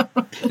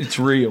 It's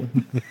real.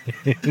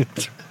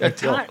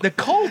 The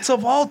Colts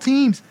of all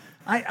teams.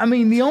 I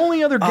mean, the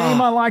only other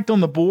game I liked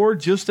on the board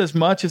just as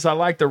much as I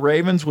liked the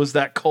Ravens was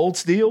that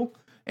Colts deal.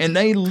 And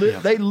they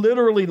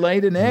literally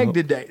laid an egg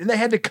today. And they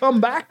had to come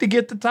back to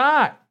get the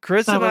tie.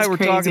 Chris That and I was were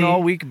crazy. talking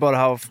all week about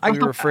how we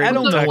were afraid I of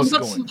don't know what's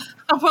Texas. going.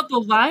 How about the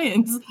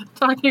Lions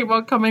talking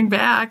about coming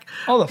back?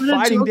 Oh, the What a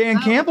Fighting joke Dan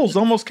that Campbell's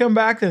almost come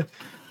back to.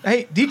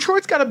 Hey,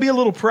 Detroit's got to be a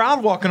little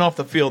proud walking off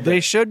the field.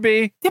 They should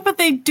be. Yeah, but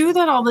they do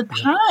that all the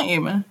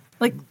time.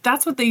 Like,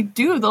 that's what they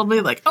do. They'll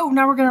be like, oh,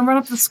 now we're going to run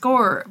up the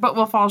score, but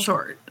we'll fall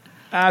short.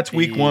 It's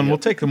week one. We'll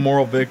take the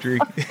moral victory.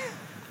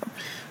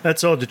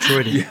 That's all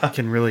Detroit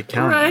can really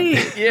count on.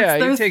 Right. Yeah,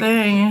 It's their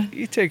thing.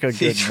 You take a good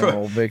Detroit,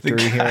 moral the victory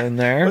guy- here and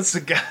there. What's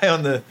the guy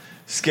on the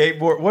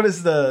skateboard? What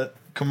is the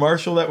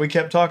commercial that we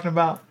kept talking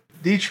about?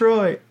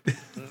 Detroit.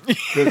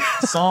 The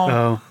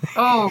song.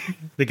 Oh,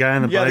 the guy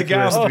on the bike. The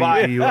guy on the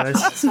bike.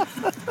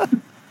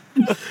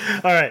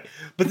 All right,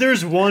 but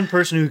there's one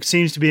person who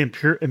seems to be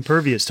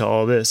impervious to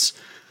all this,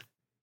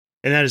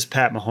 and that is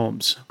Pat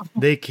Mahomes.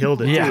 They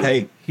killed it. Yeah,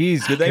 hey,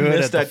 did they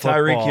miss that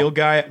Tyreek Hill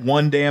guy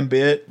one damn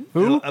bit?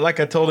 Who? Like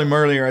I told him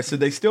earlier, I said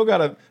they still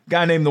got a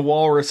guy named the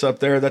Walrus up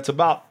there that's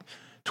about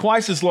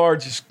twice as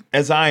large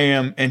as I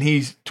am, and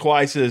he's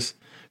twice as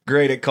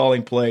great at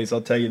calling plays.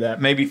 I'll tell you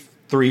that. Maybe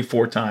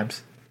 3-4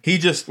 times. He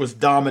just was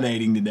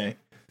dominating today.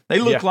 They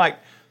look like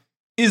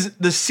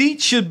the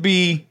seat should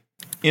be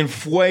in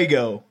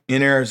fuego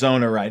in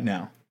Arizona right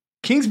now.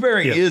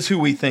 Kingsbury is who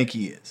we think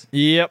he is.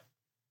 Yep.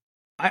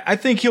 I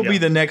think he'll be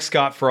the next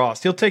Scott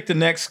Frost. He'll take the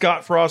next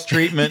Scott Frost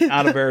treatment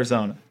out of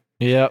Arizona.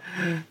 Yep.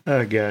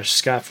 Oh, gosh.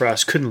 Scott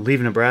Frost couldn't leave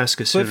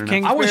Nebraska soon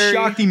enough. I was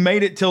shocked he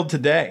made it till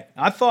today.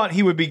 I thought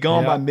he would be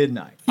gone by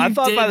midnight. I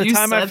thought by the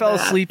time I fell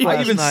asleep last night.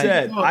 I even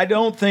said, I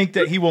don't think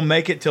that he will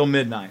make it till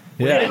midnight.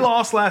 Yeah. They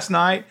lost last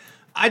night.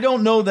 I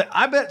don't know that.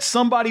 I bet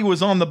somebody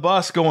was on the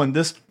bus going,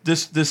 this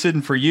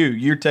isn't for you.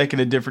 You're taking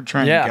a different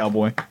train,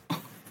 Cowboy.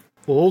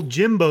 Well, old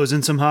Jimbo's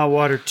in some hot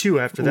water, too,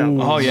 after that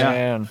one. Oh, yeah.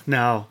 Man.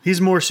 Now,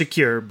 he's more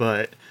secure,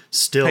 but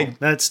still,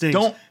 that stinks.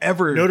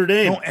 Notre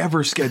Dame. Don't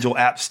ever schedule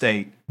App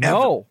State.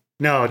 No.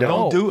 No,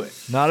 don't do it.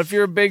 Not if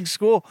you're a big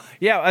school.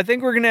 Yeah, I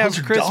think we're going to have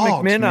Chris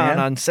McMinn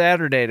on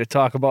Saturday to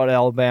talk about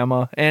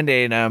Alabama and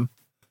A&M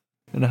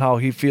and how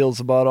he feels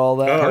about all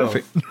that.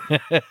 Perfect.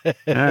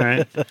 All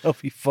right. That'll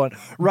be fun.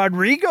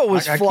 Rodrigo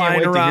was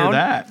flying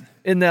around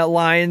in that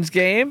Lions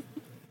game.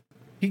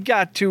 He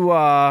got to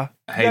that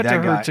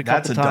guy,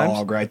 that's a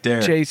dog right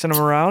there. Chasing him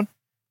around,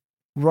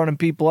 running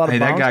people out of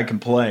bounds. That guy can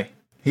play.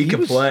 He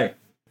can play.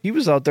 He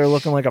was out there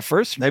looking like a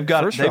first. They've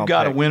got pick.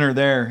 a winner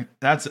there.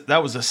 That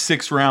was a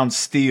 6th-round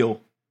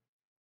steal.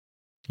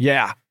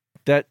 Yeah,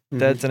 that's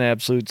an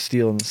absolute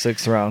steal in the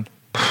 6th round.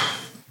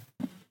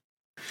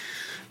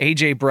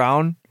 AJ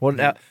Brown.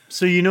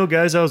 So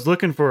guys, I was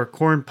looking for a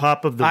corn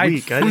pop of the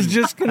week. I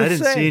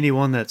didn't see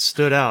anyone that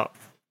stood out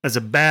as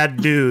a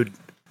bad dude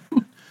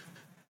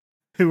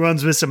who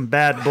runs with some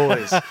bad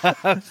boys. I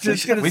was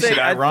just going to say,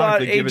 I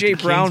thought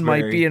AJ Brown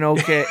might be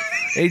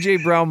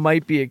AJ Brown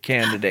might be a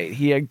candidate.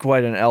 He had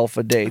quite an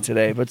alpha day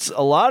today, but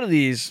a lot of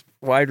these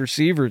wide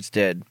receivers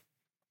did.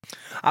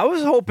 I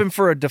was hoping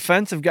for a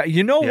defensive guy.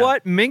 You know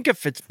what? Minka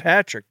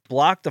Fitzpatrick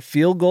blocked a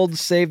field goal to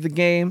save the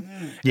game,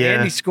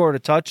 and he scored a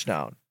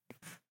touchdown.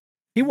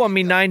 He won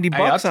me $90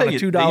 on a $2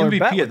 the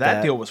bet. MVP of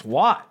that deal was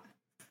Watt.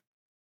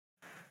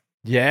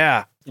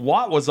 Yeah.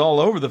 Watt was all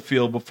over the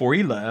field before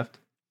he left.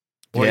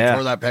 Boy, he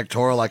tore that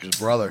pectoral like his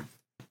brother.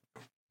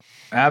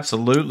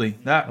 Absolutely.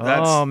 Maybe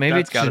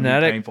that's it's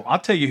genetic. Be painful. I'll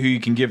tell you who you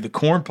can give the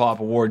Corn Pop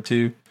Award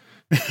to.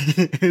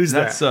 Who's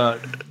that?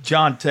 That's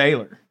John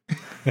Taylor.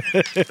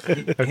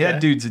 That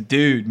dude's a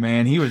dude,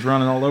 man. He was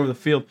running all over the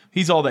field.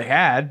 He's all they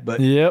had, but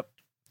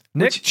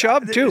Nick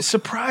Chubb too. It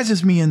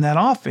surprises me in that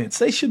offense.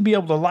 They should be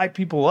able to light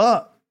people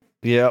up.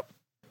 Yep.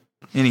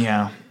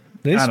 Anyhow,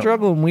 they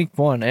struggled in week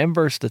 1 and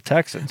versus the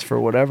Texans for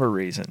whatever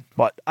reason.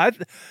 But I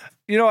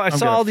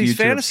saw all these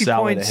fantasy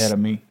points ahead of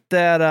me.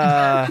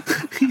 That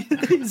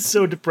he's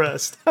so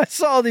depressed. I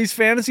saw all these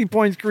fantasy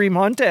points Kareem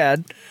Hunt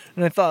had,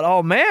 and I thought,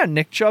 oh man,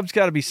 Nick Chubb's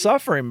got to be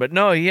suffering. But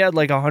no, he had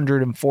like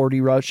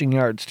 140 rushing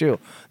yards too.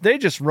 They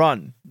just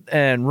run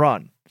and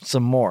run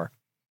some more,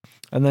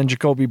 and then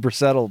Jacoby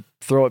Brissett will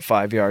throw it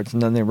 5 yards,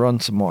 and then they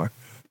run some more.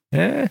 We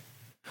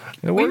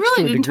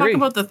really didn't talk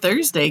about the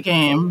Thursday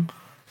game.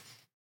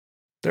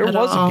 There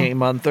was a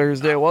game on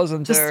Thursday,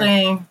 wasn't there? Just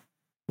saying.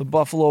 The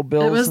Buffalo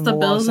Bills. It was the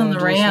Bills and the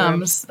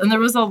Rams, and there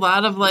was a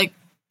lot of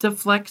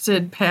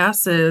deflected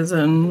passes,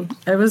 and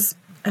it was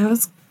it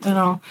was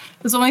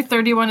only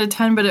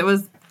 31-10, but it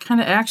was kind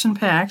of action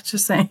packed.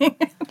 Just saying.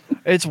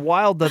 It's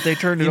wild that they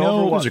turned it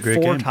over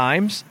 4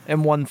 times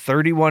and won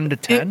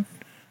 31-10.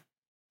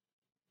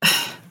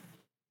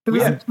 It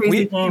was a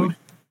crazy game.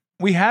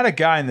 We had a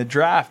guy in the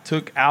draft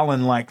took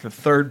Allen like the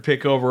 3rd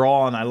pick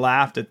overall, and I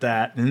laughed at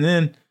that. And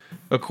then,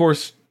 of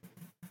course,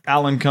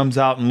 Allen comes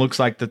out and looks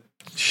like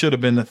should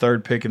have been the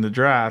 3rd pick in the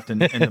draft,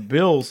 and the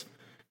Bills,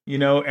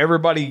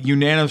 everybody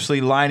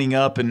unanimously lining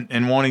up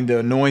and wanting to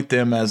anoint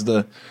them as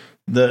the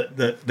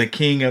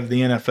king of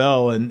the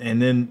NFL,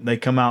 and then they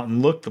come out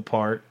and look the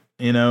part.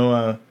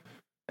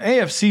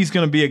 AFC is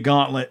going to be a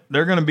gauntlet.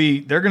 They're going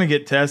to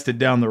get tested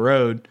down the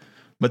road,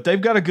 but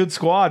they've got a good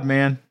squad,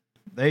 man.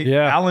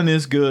 Allen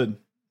is good.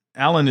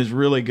 Allen is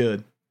really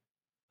good.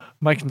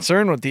 My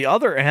concern with the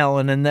other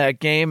Allen in that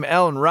game,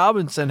 Allen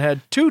Robinson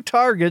had 2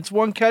 targets,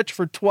 1 catch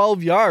for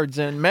 12 yards,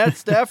 and Matt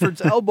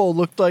Stafford's elbow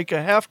looked like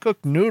a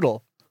half-cooked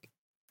noodle.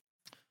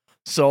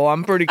 So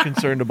I'm pretty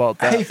concerned about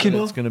that.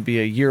 It's going to be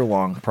a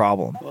year-long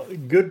problem. Well,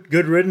 good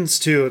riddance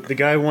to the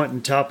guy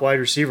wanting top wide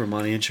receiver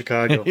money in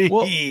Chicago.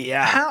 Well,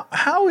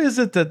 how is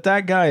it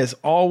that guy is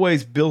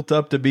always built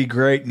up to be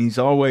great and he's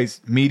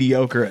always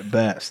mediocre at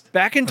best?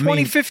 Back in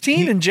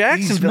 2015 in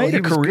Jacksonville, he's made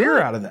a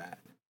career out of that.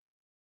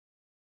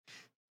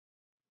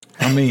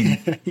 I mean,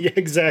 yeah,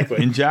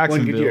 exactly. In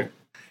Jacksonville.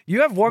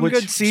 You have one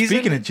good season.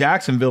 Speaking of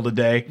Jacksonville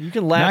today, you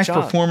can latch nice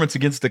on. performance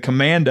against the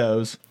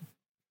Commandos.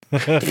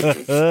 way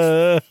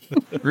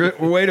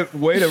to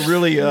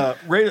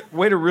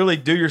really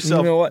do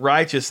yourself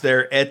righteous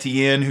there,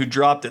 Etienne, who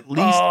dropped at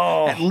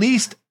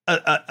least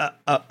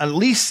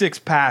 6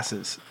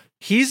 passes.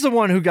 He's the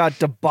one who got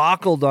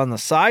debacled on the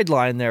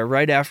sideline there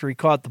right after he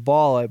caught the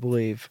ball, I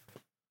believe.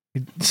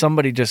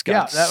 Somebody just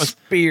got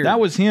speared.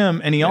 That was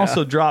him, and he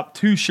also dropped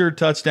 2 sure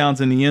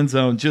touchdowns in the end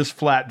zone, just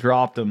flat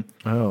dropped them.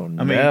 Oh,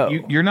 no. I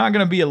mean, you're not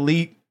going to be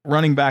elite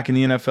running back in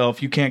the NFL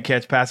if you can't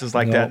catch passes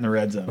like that in the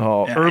red zone.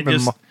 Oh,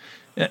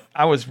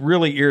 I was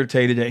really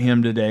irritated at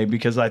him today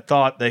because I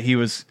thought that he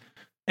was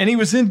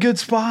in good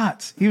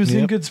spots. He was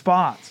in good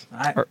spots.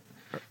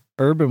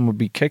 Urban would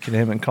be kicking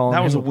him and calling him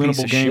that was a piece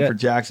winnable of game shit. for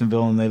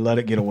Jacksonville, and they let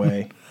it get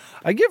away.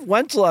 I give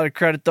Wentz a lot of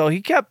credit, though.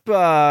 He kept,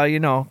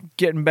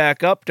 getting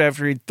back up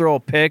after he'd throw a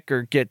pick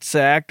or get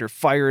sacked or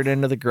fire it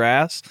into the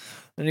grass.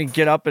 Then he'd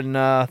get up and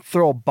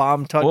throw a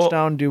bomb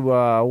touchdown to,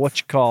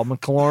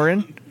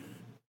 McLaurin.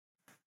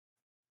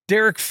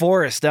 Derek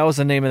Forrest, that was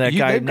the name of that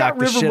guy. They've got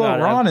Riverboat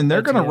Ron, and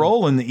they're going to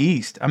roll in the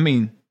East. I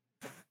mean,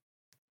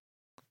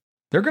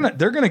 they're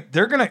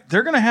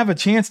gonna have a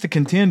chance to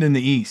contend in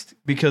the East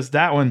because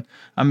that one,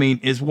 I mean,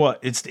 is what?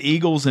 It's the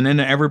Eagles and then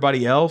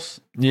everybody else.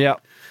 Yeah.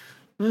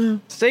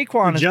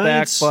 Saquon is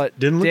back, but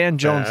Dan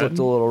Jones looked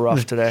a little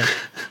rough today.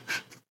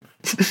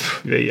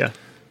 Yeah.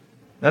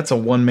 That's a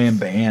one-man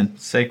band.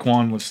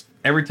 Saquon was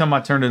every time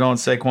I turned it on,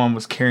 Saquon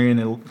was carrying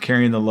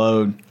the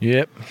load.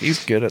 Yep,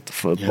 he's good at the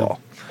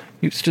football. Yep.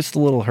 He was just a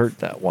little hurt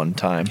that one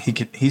time.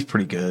 He's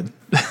pretty good.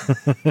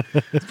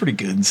 He's pretty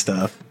good and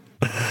stuff.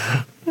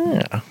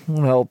 Yeah,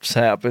 what helps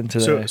happen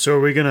today? So are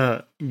we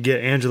gonna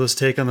get Angela's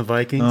take on the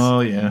Vikings?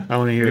 Oh yeah, I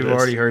want to hear. We've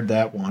already heard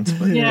that once,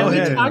 but yeah, we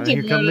talked about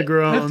here come the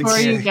groans. before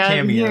you got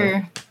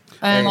here.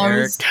 And I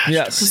was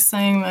just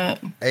saying that.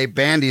 Hey,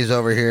 Bandy's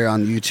over here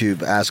on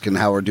YouTube asking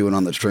how we're doing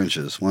on the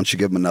trenches. Why don't you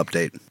give him an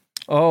update?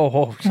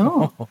 Oh.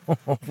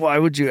 Why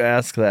would you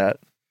ask that?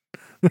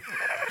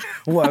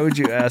 Why would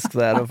you ask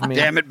that of me?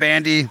 Damn it,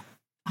 Bandy.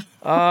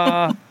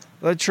 The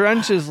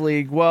Trenches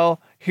League.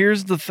 Well,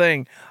 here's the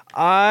thing.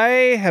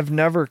 I have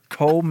never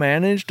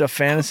co-managed a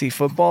fantasy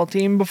football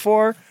team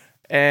before,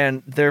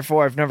 and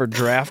therefore I've never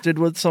drafted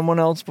with someone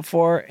else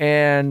before.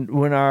 And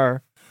when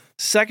our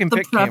second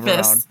pick came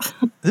around,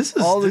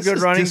 all the good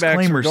running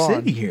backs were gone.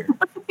 City here.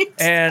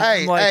 And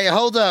hey,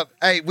 hold up.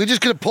 Hey, we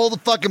just gonna pull the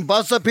fucking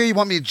bus up here? You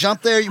want me to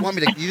jump there? You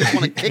just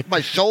want to kick my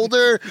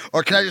shoulder?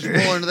 Or can I just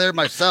roll into there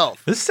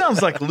myself? This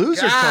sounds like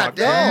loser talk.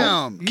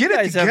 Damn. You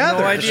guys have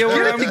no idea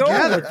where I'm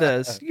going with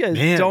this. You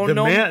guys don't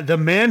know. The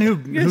man who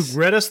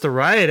read us the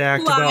riot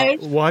act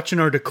about watching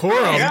our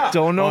decorum.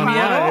 Don't know me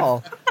at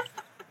all.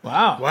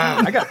 Wow.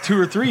 I got 2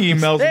 or 3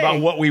 emails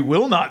about what we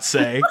will not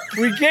say.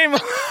 We came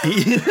up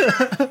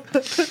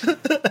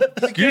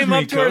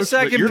to our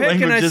second your pick,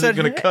 and I said,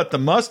 going to cut the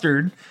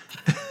mustard.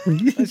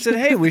 I said,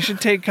 hey, we should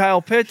take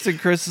Kyle Pitts. And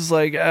Chris is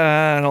like,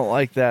 I don't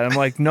like that. I'm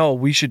like, no,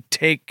 we should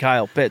take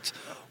Kyle Pitts.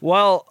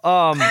 Well,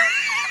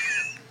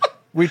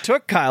 we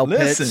took Kyle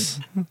Pitts.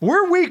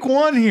 We're week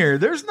 1 here.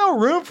 There's no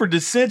room for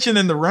dissension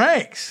in the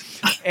ranks.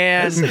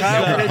 And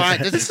Kyle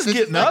Pitts, This is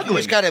getting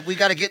ugly. We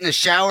got to get in the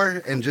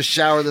shower and just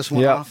shower this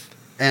one off.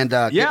 And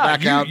get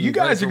back out. You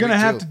guys are going to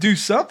have to do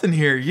something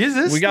here.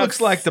 This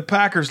looks like the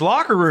Packers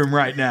locker room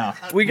right now.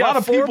 We got a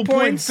lot of people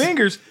pointing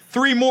fingers,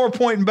 3 more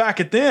pointing back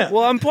at them.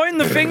 Well, I'm pointing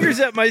the fingers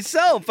at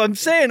myself. I'm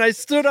saying I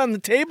stood on the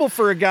table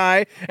for a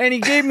guy, and he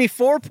gave me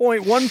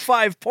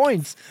 4.15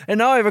 points. And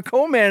now I have a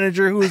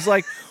co-manager who is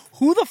like,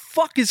 who the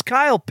fuck is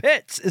Kyle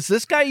Pitts? Is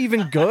this guy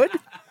even good?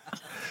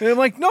 And I'm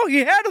like, no, he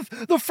had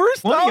the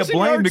first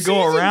 1,000-yard to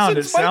go around.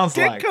 It sounds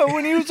like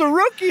when he was a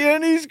rookie,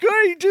 and he's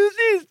good.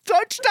 He's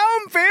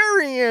touchdown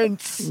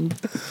variance.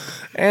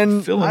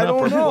 And filling I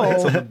don't know.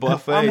 On the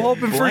buffet. I'm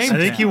hoping for. I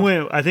think you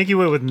went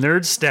with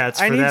nerd stats.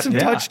 I for need that some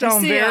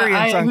touchdown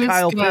variance on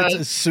Kyle Pitts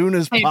as soon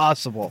as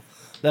possible.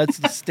 That's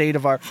the state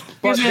of our.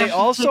 But they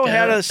also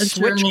had us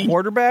switch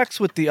quarterbacks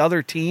with the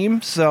other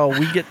team, so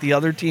we get the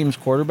other team's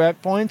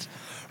quarterback points.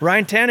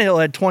 Ryan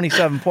Tannehill had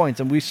 27 points,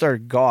 and we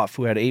started Goff,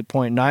 who had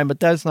 8.9, but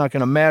that's not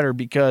going to matter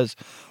because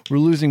we're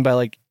losing by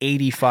like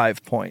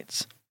 85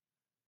 points.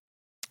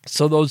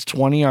 So those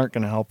 20 aren't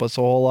going to help us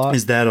a whole lot.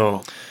 Is that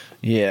all?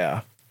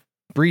 Yeah.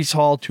 Breece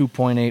Hall,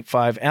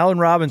 2.85. Allen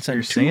Robinson,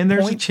 You're saying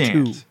there's a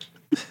chance.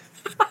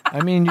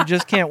 I mean, you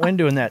just can't win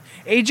doing that.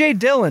 A.J.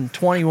 Dillon,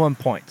 21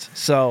 points.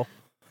 So,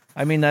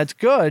 I mean, that's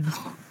good,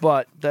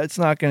 but that's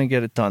not going to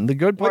get it done. The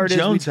good part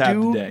Jones is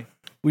today?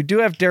 We do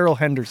have Darrell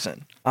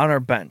Henderson on our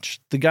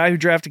bench. The guy who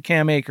drafted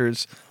Cam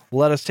Akers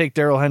let us take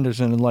Darrell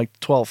Henderson in like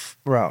the 12th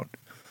round.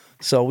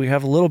 So we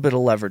have a little bit of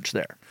leverage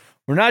there.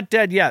 We're not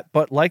dead yet,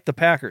 but like the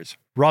Packers,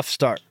 rough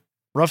start.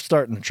 Rough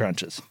start in the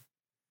trenches.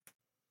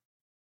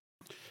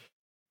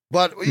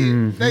 But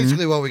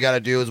basically what we got to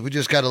do is we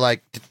just got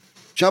to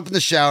jump in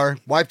the shower,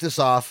 wipe this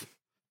off,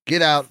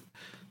 get out,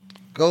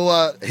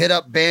 go hit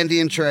up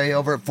Bandy and Trey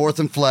over at 4th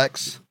and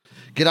Flex,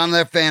 get on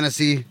their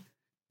fantasy,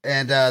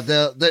 and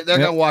they're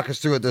going to walk us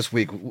through it this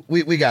week.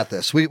 We got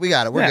this. We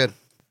got it. We're good.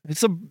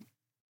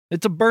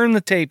 It's a burn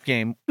the tape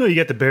game. No, you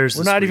got the Bears.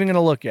 We're not even going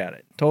to look at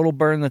it. Total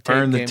burn the tape.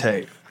 Burn the game.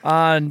 tape.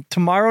 On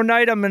tomorrow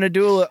night, I'm going to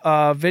do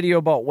a video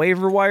about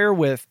waiver wire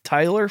with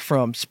Tyler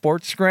from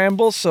Sports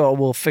Scramble. So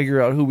we'll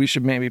figure out who we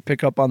should maybe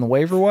pick up on the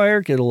waiver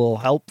wire, get a little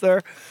help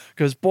there.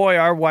 Because, boy,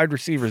 our wide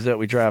receivers that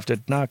we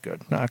drafted, not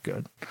good, not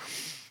good.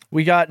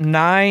 We got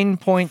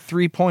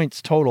 9.3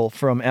 points total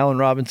from Allen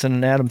Robinson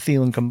and Adam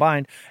Thielen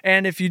combined.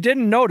 And if you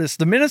didn't notice,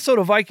 the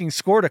Minnesota Vikings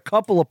scored a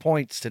couple of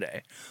points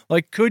today.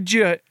 Like, could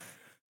you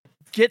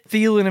get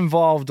Thielen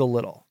involved a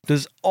little?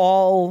 Does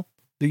all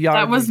the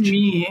yardage... That was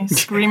me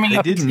screaming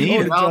up didn't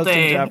need it. all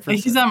day. Jefferson.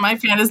 He's on my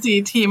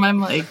fantasy team. I'm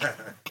like,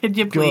 could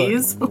you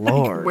please? Good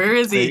Lord. Like, where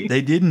is he?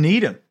 They didn't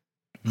need him.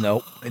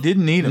 Nope. They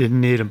didn't need him. Didn't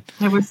need him.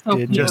 It was so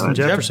cute. Justin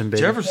Jefferson, baby.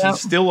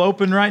 Jefferson's still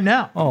open right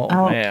now. Oh,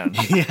 man.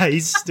 Yeah,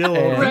 he's still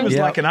And- over. He was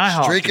Yep. like an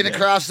IHOP. Streaking today.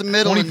 across the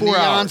middle, a 24 neon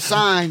hours.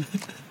 sign.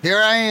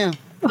 Here I am.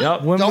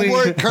 Yep. When Don't we-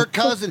 worry, Kirk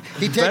Cousins.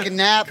 He take a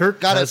nap,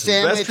 Kirk got a Cousins.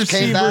 sandwich, Best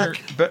came receiver.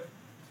 back.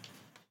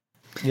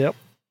 Yep.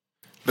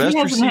 Best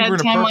hasn't receiver had in a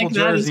time purple like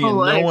that his jersey, and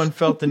whole no life. one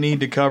felt the need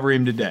to cover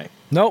him today.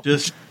 Nope.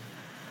 Just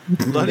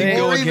let him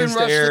go Or even against the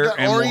rush the air, guy-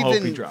 and or we'll hope he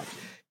even- drops.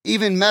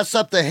 Even mess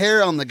up the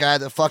hair on the guy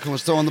that fucking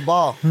was throwing the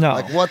ball. No.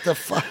 Like, what the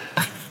fuck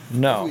are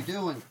No. we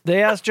doing?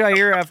 They asked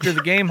Jair after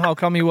the game how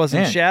come he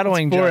wasn't Man,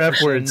 shadowing Four F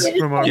Jefferson. words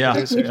from our Yeah,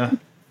 producer.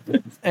 yeah.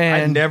 I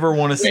And never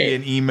want to see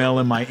an email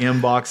in my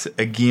inbox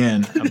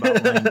again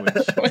about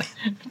language.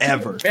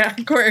 Ever.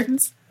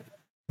 Backwards.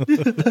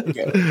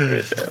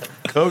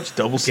 Coach,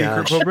 double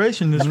secret Gosh.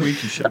 probation this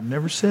week. You should have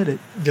never said it.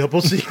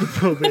 Double secret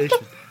probation.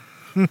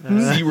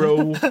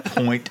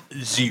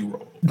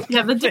 0.0.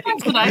 Yeah, the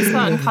difference that I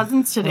saw in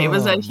Cousins today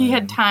was that he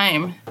had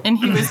time and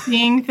he was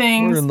seeing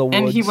things We're in the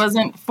and he woods.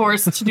 wasn't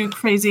forced to do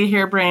crazy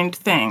harebrained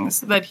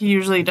things that he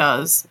usually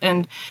does.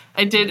 And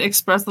I did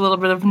express a little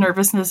bit of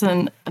nervousness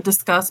and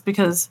disgust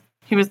because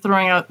he was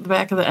throwing out the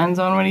back of the end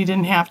zone when he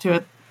didn't have to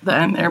at the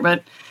end there,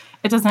 but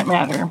it doesn't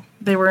matter.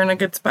 They were in a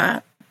good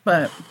spot.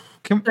 But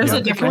There's a Can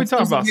we difference. talk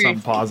There's a about very-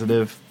 something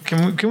positive?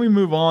 Can we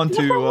move on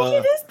to?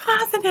 it is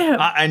positive.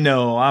 I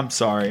know. I'm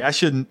sorry. I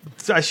shouldn't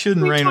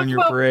We rain on talked your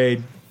about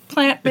parade.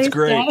 Plant-based It's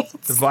great. diets.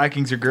 The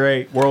Vikings are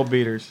great. World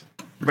beaters.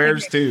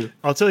 Bears too.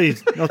 I'll tell you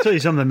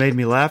something that made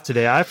me laugh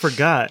today. I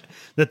forgot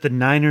that the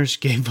Niners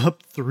gave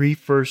up 3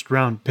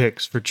 first-round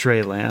picks for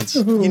Trey Lance.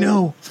 You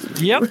know,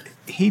 yep.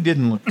 he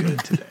didn't look good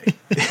today.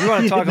 You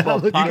want to talk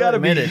about You got to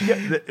be.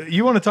 admitted.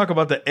 You want to talk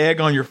about the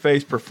egg on your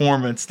face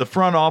performance? The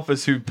front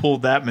office who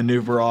pulled that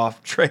maneuver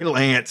off. Trey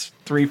Lance,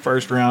 3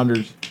 first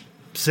rounders.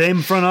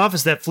 Same front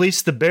office that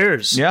fleeced the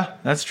Bears. Yeah,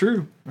 that's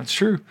true. That's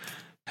true.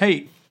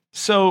 Hey,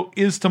 so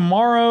is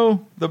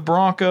tomorrow the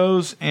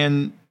Broncos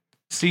and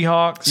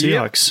Seahawks?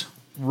 Seahawks.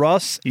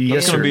 Russ. Yes,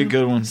 That's going sir. to be a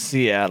good one.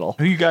 Seattle.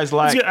 Who you guys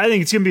like? I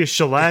think it's going to be a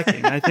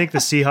shellacking. I think the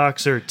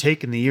Seahawks are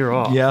taking the year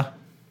off. Yeah.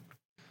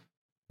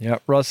 Yeah,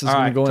 Russ is All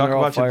going right, to go in talk there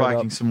all about your fired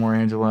Vikings up. some more,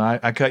 Angela.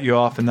 I cut you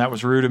off, and that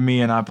was rude of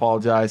me, and I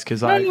apologize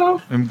because I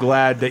know. am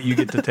glad that you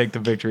get to take the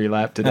victory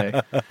lap today.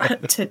 I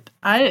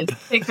didn't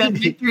take that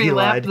victory You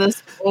lap lied.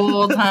 this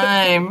whole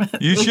time.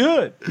 You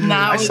should.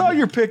 Now I saw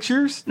your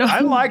pictures. I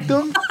liked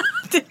them.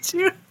 Did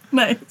you?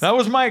 Nice. That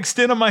was my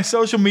extent of my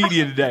social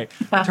media today.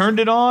 Turned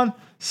it on,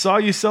 saw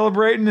you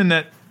celebrating in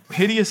that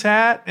hideous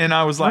hat, and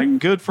I was like,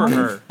 good for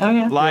her. Oh,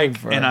 yeah. Like, Good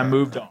for and I her.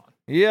 moved on.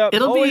 Yeah,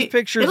 It'll always be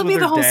pictures It'll with be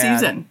the her whole dad.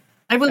 season.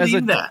 I believe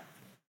a- that.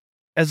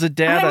 As a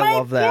dad, I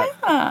love that.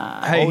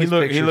 Yeah. Hey, he Always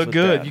looked pictures with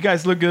good. dad. You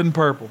guys look good in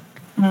purple.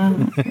 What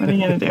are you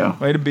gonna do?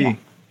 Way to be.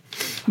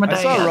 But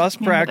I saw Russ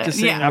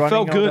practicing. Yeah. I running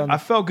felt out good. on- I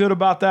felt good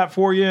about that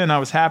for you, and I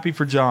was happy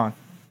for John.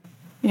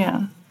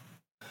 Yeah.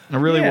 I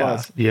really Yeah.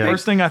 was. Yeah.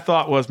 First thing I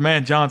thought was,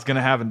 man, John's going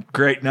to have a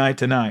great night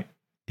tonight.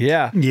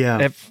 Yeah. Yeah.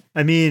 If-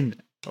 I mean,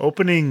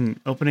 opening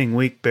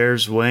week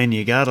Bears win,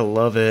 you gotta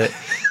love it.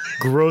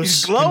 Gross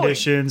He's glowing.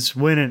 conditions,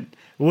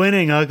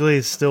 winning ugly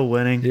is still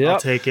winning. Yep. I'll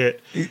take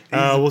it.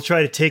 We'll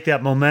try to take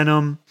that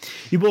momentum.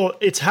 Well,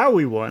 it's how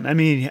we won. I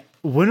mean,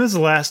 when was the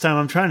last time?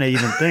 I'm trying to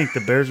even think.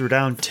 The Bears were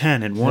down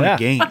 10 and won Yeah. a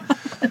game.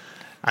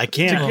 I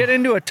can't to get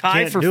into a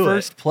tie Can't for do it.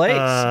 first place,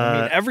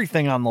 I mean,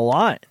 everything on the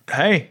line.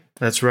 Hey,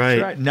 That's right.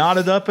 that's right.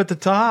 Knotted up at the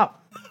top.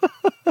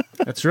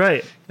 That's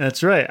right.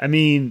 That's right. I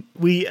mean,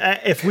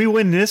 if we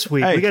win this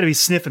week, Hey, we got to be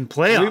sniffing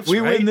playoffs. we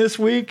right? win this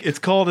week. It's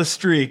called a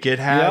streak. It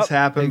has Yep,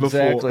 happened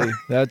exactly. before.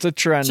 That's a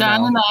trend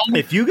John now. and I.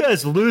 If you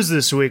guys lose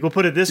this week, we'll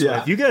put it this way: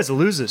 Yeah. if you guys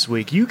lose this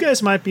week, you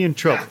guys might be in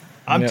trouble.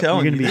 I'm Yep.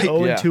 telling You're going to be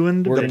you. 0-2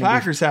 in We're The division.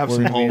 Packers have We're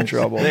some gonna be in holes.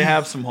 trouble. They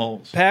have some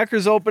holes.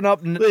 Packers open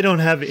up. They don't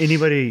have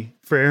anybody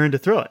for Aaron to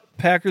throw it.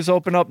 Packers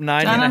open up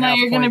 9.5 John and I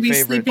are gonna be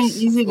sleeping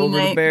easy over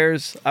the tonight.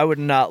 Bears. I would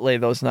not lay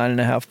those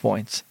 9.5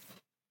 points.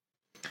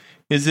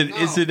 Is it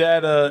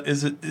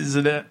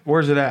at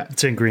where's it at?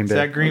 It's in Green Is Bay.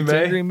 that Green It's in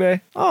Bay? Green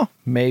Bay? Oh,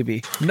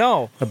 maybe.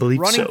 No, I believe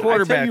running so. I tell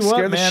quarterback you what,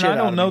 scare the man, shit I out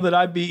don't of know me. that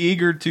I'd be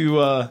eager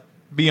to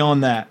be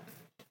on that.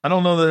 I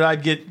don't know that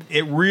I'd get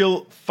it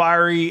real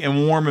fiery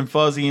and warm and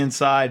fuzzy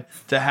inside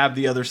to have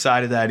the other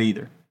side of that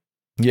either.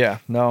 Yeah,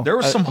 no. There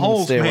were some I'm gonna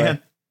holes, stay away.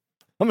 man.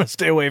 I'm going to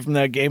stay away from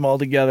that game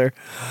altogether.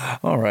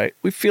 All right.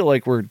 We feel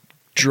like we're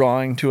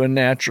drawing to a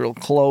natural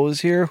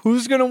close here.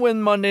 Who's going to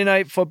win Monday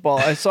Night Football?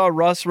 I saw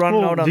Russ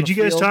running out on the Did you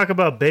guys field talk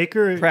about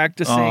Baker?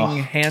 practicing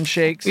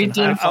handshakes and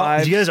high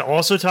fives. Did you guys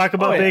also talk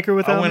about Baker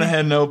without I went me? ahead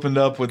and opened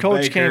up with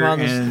Coach Baker came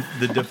on and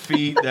the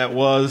defeat that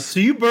was. So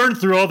you burned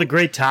through all the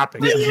great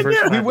topics. in the first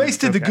 5 We minutes.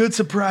 wasted the Okay. good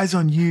surprise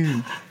on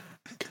you.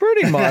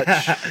 Pretty much.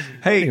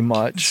 Hey, Pretty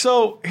much.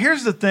 So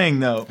here's the thing,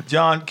 though,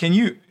 John.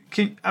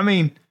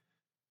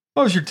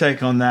 What was your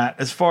take on that?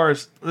 As far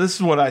as this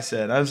is what I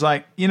said. I was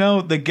like,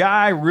 the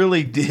guy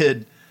really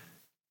did.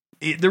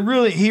 He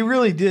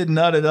really did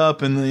nut it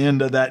up in the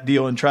end of that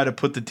deal and try to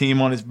put the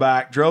team on his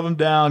back. Drove him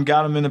down,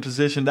 got him in a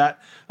position that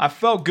I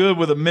felt good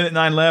with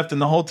 1:09 left, and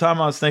the whole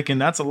time I was thinking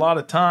that's a lot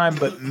of time,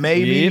 but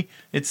maybe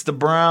it's the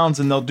Browns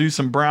and they'll do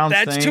some Browns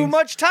things. That's too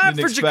much time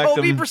for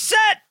Jacoby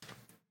Brissett.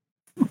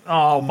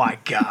 Oh my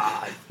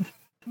God.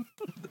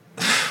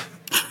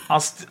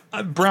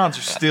 Browns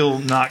are still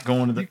not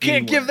going to the. You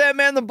can't give that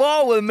man the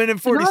ball with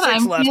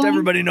 1:46 left.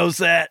 Everybody knows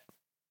that.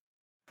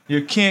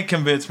 You can't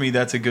convince me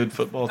that's a good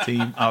football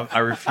team. I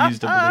refuse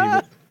to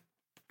believe it.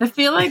 I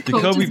feel like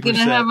Coach Jacoby is going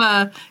to Brissett. have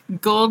a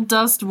gold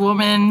dust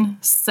woman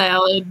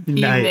salad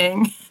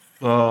evening.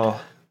 Oh,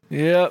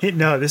 yeah.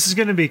 No, this is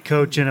going to be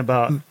Coach in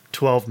about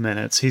 12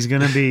 minutes. He's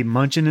going to be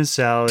munching his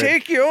salad.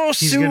 Take your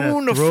He's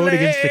going to throw it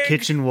against the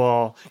kitchen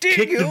wall,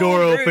 kick the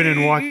door open,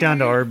 and walk down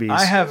to Arby's.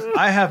 I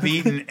have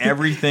eaten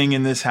everything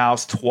in this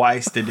house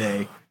twice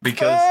today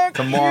because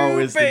tomorrow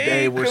is the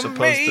day we're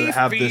supposed to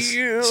have this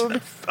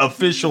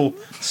official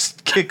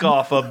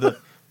kickoff of the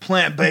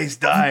plant-based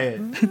diet.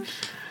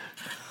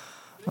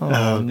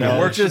 Oh, no.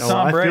 Works with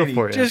Tom I feel Brady.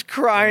 for you. Just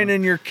crying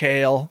in your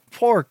kale.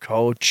 Poor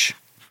Coach.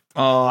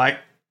 Oh, I'm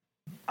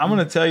going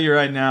to tell you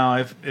right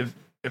now,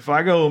 if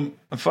I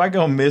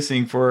go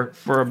missing for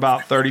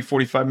about 30,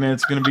 45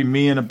 minutes, it's going to be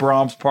me in a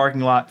Brahms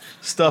parking lot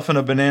stuffing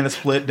a banana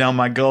split down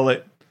my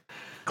gullet,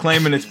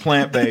 claiming it's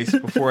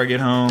plant-based before I get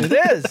home. It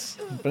is.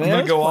 I'm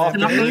going to go off the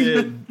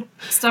lid.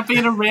 Stuffing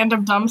in a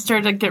random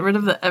dumpster to get rid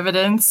of the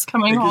evidence.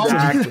 Coming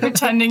Exactly. home,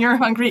 pretending you're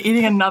hungry,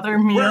 eating another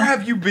meal. Where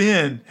have you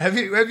been? Have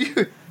you?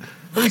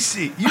 Let me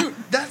see.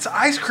 That's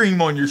ice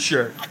cream on your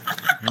shirt.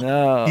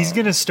 No. He's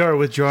going to start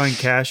withdrawing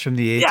cash from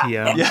the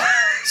ATM Yeah.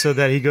 so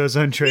that he goes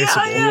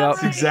untraceable. Yep.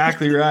 That's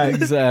exactly right.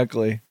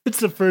 Exactly. It's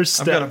the first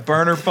I've got a step.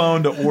 burner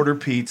phone to order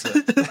pizza.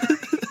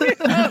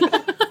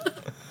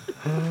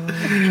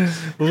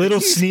 Little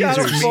He's got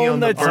a sneezers. me phone on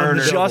the that's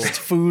burner. just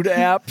food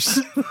apps.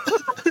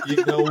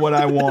 You know what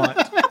I want.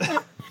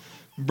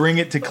 Bring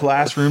it to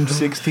classroom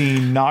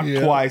 16, knock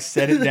twice,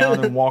 set it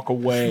down, and walk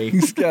away.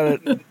 He's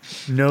got it,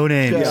 No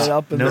names. got it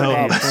up in No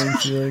the top.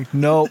 names. You're like,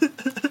 nope.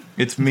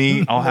 It's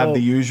me. I'll have the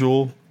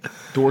usual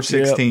door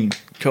 16.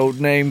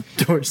 Code name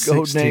Door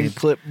 16.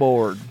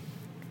 clipboard.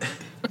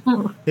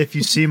 If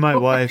you see my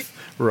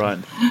wife,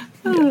 run.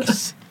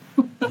 Yes.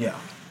 Yeah.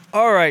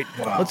 All right.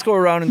 Let's go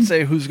around and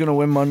say who's going to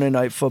win Monday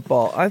Night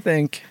Football. I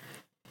think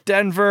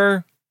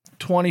Denver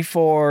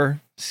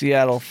 24,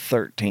 Seattle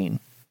 13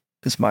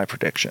 is my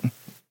prediction.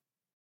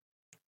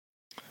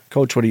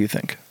 Coach, what do you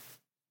think?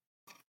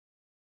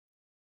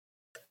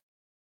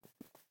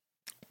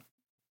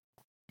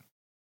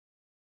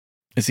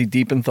 Is he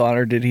deep in thought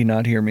or did he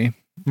not hear me?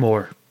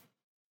 More.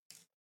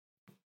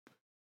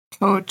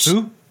 Coach,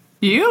 Who?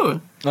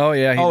 you. Oh,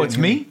 yeah. Oh, it's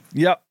me?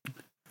 Yep.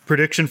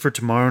 Prediction for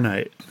tomorrow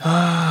night.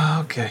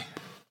 Okay.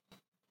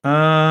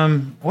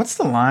 What's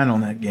the line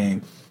on that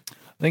game?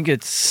 I think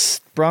it's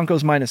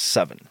Broncos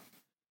 -7.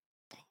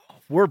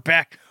 We're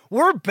back.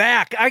 We're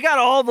back. I got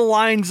all the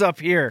lines up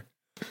here.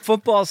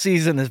 Football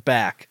season is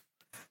back.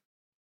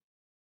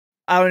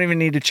 I don't even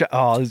need to check.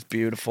 Oh, it's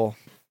beautiful.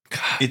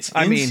 It's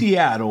in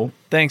Seattle.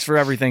 Thanks for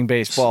everything,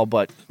 baseball,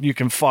 but you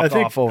can fuck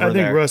off over I think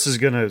there. Russ is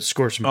going to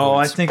score some Oh,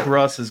 I points. think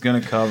Russ is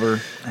going to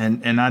cover,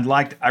 and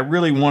I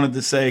really wanted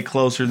to say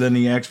closer than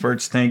the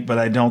experts think, but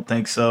I don't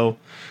think so.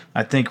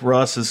 I think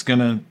Russ is going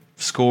to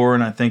score,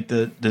 and I think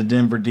the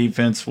Denver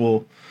defense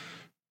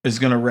is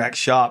going to wreck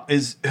shop.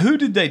 Who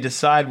did they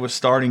decide was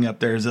starting up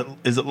there? Is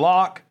it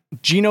Locke?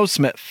 Geno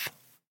Smith.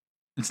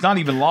 It's not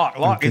even Locke.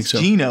 think It's so.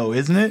 Geno,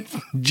 isn't it?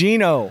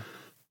 Geno.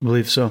 I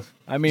believe so.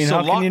 I mean, So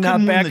how can Locke you not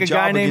couldn't win back the a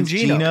guy job named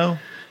against Geno?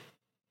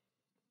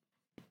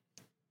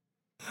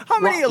 How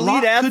many elite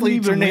Locke couldn't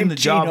athletes are even win named the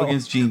job Geno?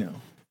 against Geno.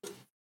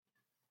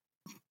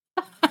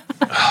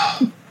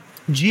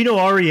 Gino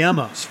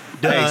Ariema.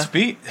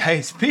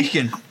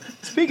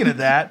 Speaking of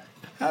that,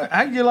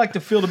 how'd you like to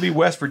feel to be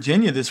West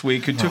Virginia this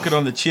week, who took it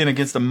on the chin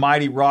against the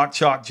mighty Rock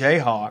Chalk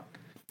Jayhawk,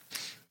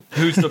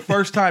 who's the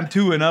first time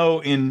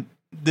 2-0 in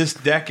this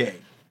decade?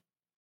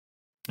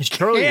 Is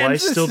Charlie Weiss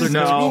Kansas still their is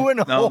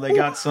coach? No, they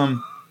got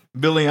some.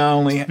 Billy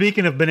only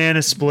Speaking of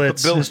banana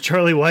splits, is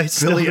Charlie Weiss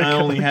still Billy their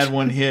only coach? had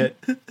one hit.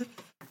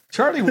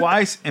 Charlie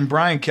Weiss and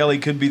Brian Kelly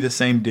could be the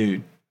same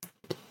dude.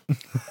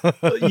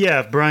 Yeah,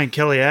 if Brian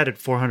Kelly added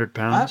 400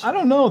 pounds. I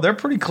don't know. They're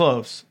pretty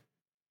close.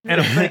 And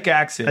a fake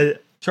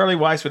accent. Charlie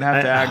Weiss would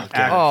have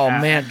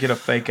to get a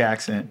fake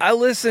accent. I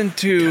listened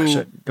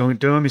to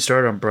don't let me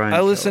start on Brian.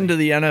 I listened to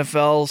the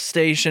NFL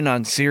station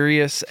on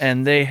Sirius,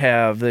 and they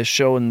have this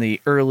show in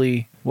the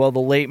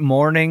late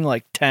morning,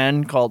 like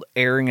 10, called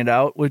Airing It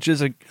Out, which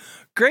is a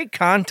great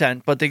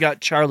content, but they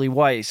got Charlie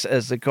Weiss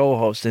as the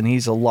co-host, and he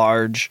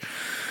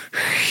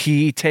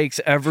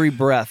takes every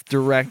breath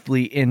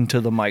directly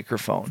into the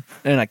microphone,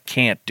 and I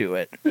can't do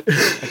it.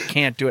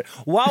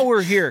 While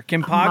we're here,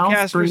 can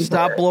podcasters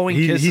stop blowing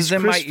kisses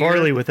in my ear? He's Chris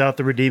Farley without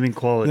the redeeming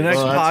quality. The next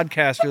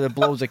podcaster that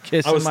blows a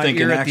kiss in my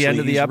ear at the end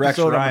of the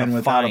episode, Rex Ryan I'm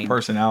without fine. a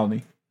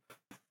personality.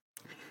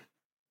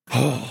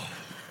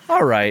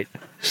 All right.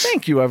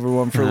 Thank you,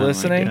 everyone, for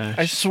listening.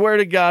 I swear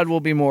to God, we'll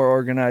be more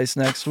organized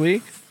next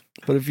week.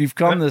 But if you've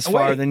come this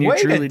far, then you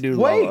truly do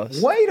love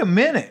us. Wait a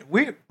minute.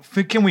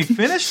 Can we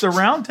finish the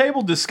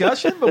roundtable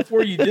discussion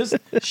before you just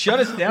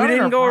shut us down? We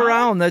didn't go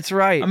around. That's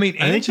right. I mean,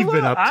 I think you've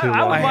been up too long.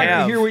 I would like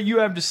to hear what you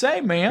have to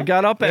say, man. I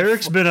got up at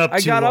Eric's been up too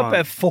long. I got up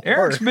at 4.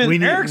 Eric's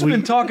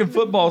been talking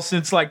football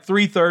since like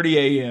 3:30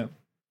 a.m.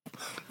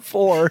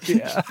 4,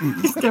 yeah.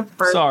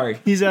 Sorry.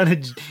 He's out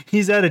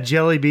of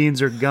jelly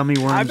beans or gummy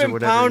worms I've been or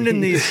whatever. pounding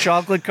these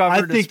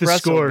chocolate-covered I think the espresso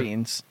score-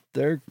 beans.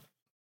 They've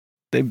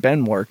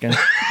been working.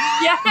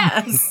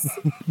 Yes.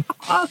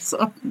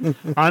 Awesome.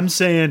 I'm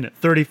saying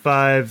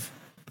 35-10.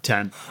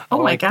 Oh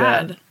my like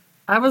God. that.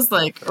 I was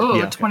like,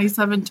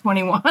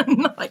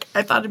 27-21. Like,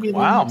 I thought it'd be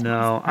Wow.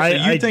 No, So I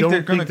you think they're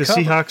don't gonna think the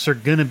cover? Seahawks are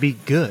going to be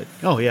good.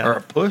 Oh, yeah. Or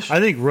a push?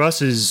 I think Russ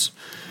has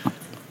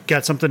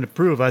got something to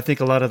prove. I think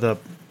a lot of the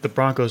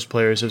Broncos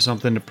players have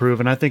something to prove,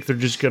 and I think they're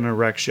just going to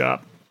wreck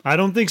shop. I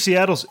don't think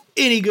Seattle's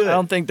any good. I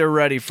don't think they're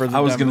ready for the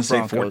I was going to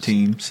say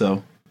 14,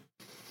 so.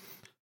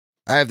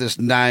 I have this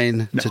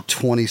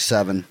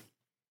 9-27.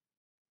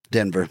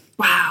 Denver.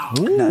 Wow.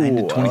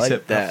 9-27. I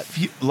like that.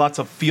 Lots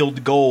of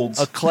field goals.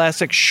 A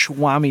classic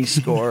Schwami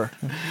score.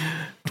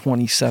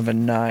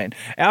 27-9.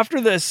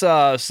 After this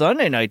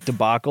Sunday night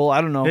debacle,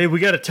 I don't know. Hey, we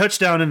got a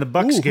touchdown in the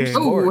Bucs game.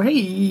 Oh,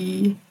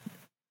 hey.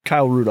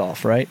 Kyle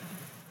Rudolph, right?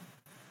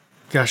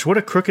 Gosh, what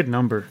a crooked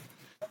number.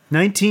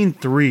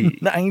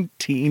 19-3.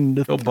 19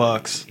 to Go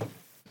Bucks.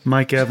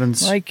 Mike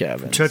Evans.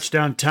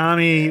 Touchdown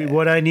Tommy,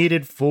 what I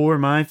needed for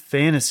my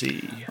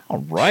fantasy. All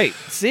right.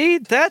 See,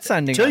 that's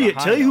ending. Tell you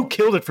who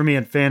killed it for me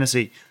in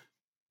fantasy.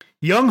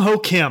 Young Ho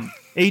Kim,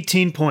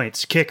 18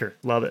 points. Kicker.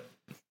 Love it.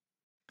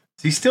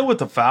 Is he still with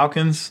the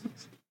Falcons?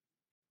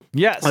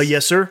 Yes. Oh,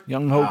 yes, sir.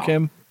 Young Ho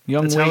Kim.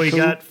 That's how he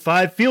got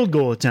 5 field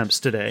goal attempts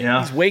today.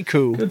 Yeah. He's way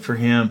cool. Good for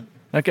him.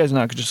 That guy's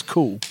not just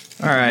cool.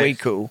 All right. Way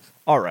cool.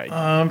 All right.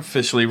 I'm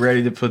officially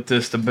ready to put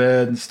this to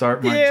bed and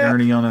start my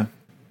journey as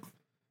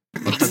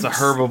a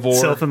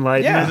herbivore.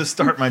 Self-enlightenment. Yeah, to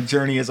start my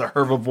journey as a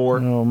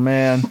herbivore. Oh,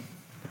 man.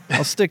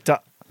 I'll stick to...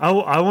 I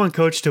want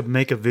Coach to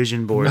make a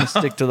vision board. I'll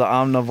stick to the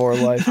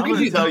omnivore life. I'm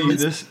going to tell you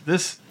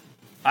this.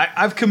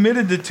 I've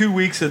committed to 2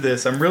 weeks of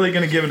this. I'm really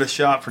going to give it a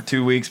shot for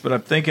 2 weeks, but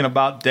I'm thinking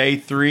about day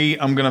 3,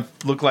 I'm going to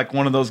look like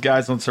one of those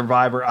guys on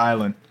Survivor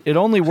Island. It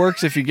only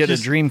works if you get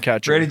Just a dream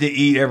catcher. Ready to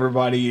eat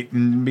everybody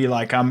and be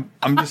like, I'm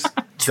just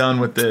done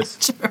with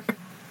this.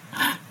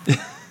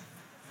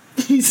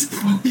 He's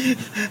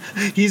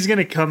going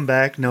to come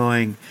back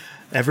knowing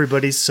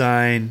everybody's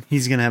sign.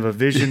 He's going to have a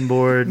vision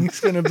board.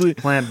 He's going to be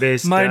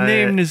plant-based My diet.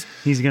 name is...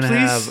 He's going to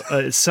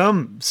have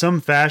some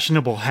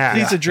fashionable hat.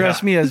 Please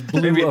address me as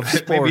Blue of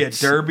Sports. Maybe a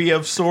derby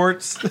of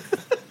sorts.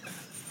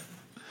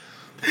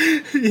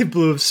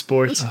 Blue of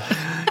Sports.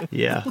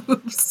 Yeah.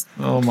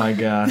 Oh my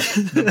God.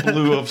 The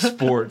Blue of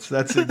Sports.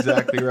 That's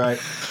exactly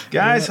right.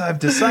 Guys, I've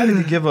decided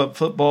to give up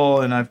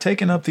football and I've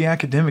taken up the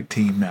academic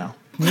team now.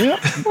 Yep.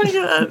 Oh my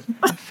God.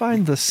 I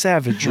find the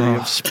savagery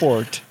of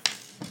sport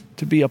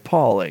to be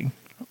appalling.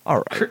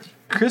 All right.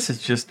 Chris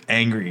is just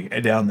angry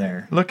down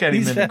there. Look at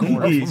him in the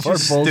corner. He's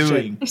just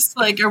stewing. It's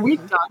like, are we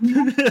done?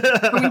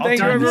 I'll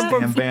turn this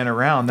damn van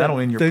around. That'll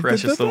end your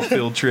precious little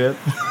field trip.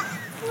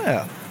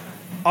 Yeah.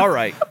 All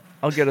right.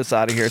 I'll get us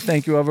out of here.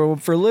 Thank you, everyone,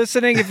 for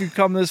listening. If you've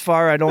come this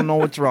far, I don't know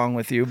what's wrong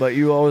with you, but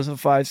you owe us a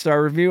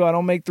 5-star review. I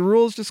don't make the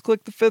rules. Just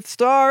click the 5th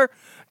star.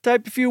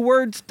 Type a few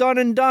words, done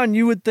and done.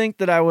 You would think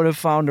that I would have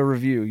found a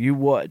review. You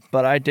would,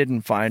 but I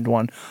didn't find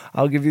one.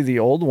 I'll give you the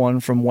old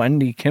one from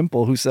Wendy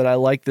Kimple, who said, I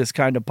like this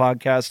kind of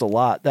podcast a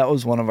lot. That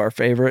was one of our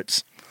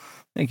favorites.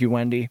 Thank you,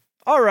 Wendy.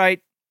 All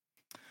right.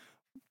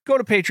 Go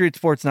to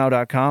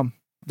patriotsportsnow.com.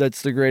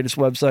 That's the greatest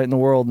website in the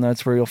world, and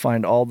that's where you'll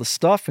find all the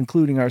stuff,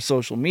 including our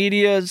social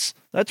medias.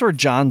 That's where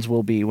John's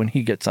will be when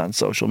he gets on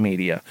social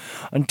media.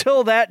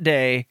 Until that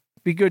day,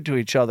 be good to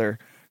each other.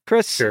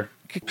 Chris,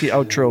 kick the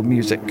outro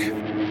music.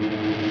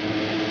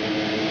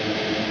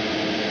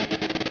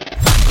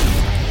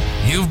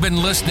 You've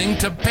been listening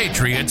to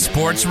Patriot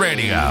Sports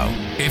Radio.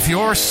 If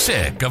you're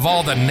sick of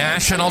all the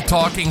national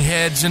talking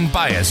heads and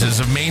biases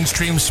of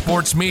mainstream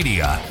sports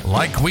media,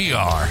 like we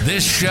are,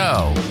 this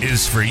show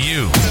is for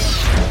you.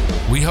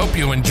 We hope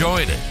you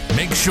enjoyed it.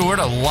 Make sure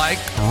to like,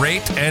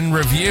 rate, and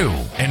review.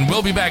 And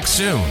we'll be back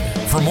soon.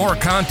 For more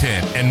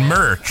content and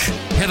merch,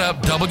 hit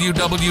up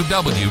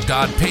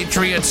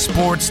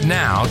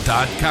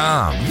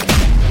www.patriotsportsnow.com.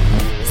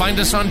 Find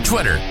us on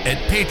Twitter at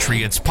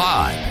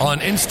PatriotsPod,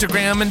 on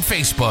Instagram and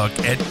Facebook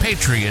at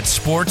Patriots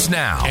Sports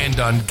Now, and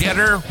on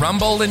Getter,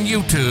 Rumble, and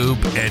YouTube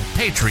at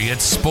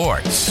Patriots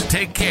Sports.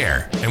 Take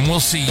care, and we'll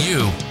see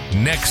you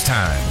next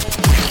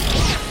time.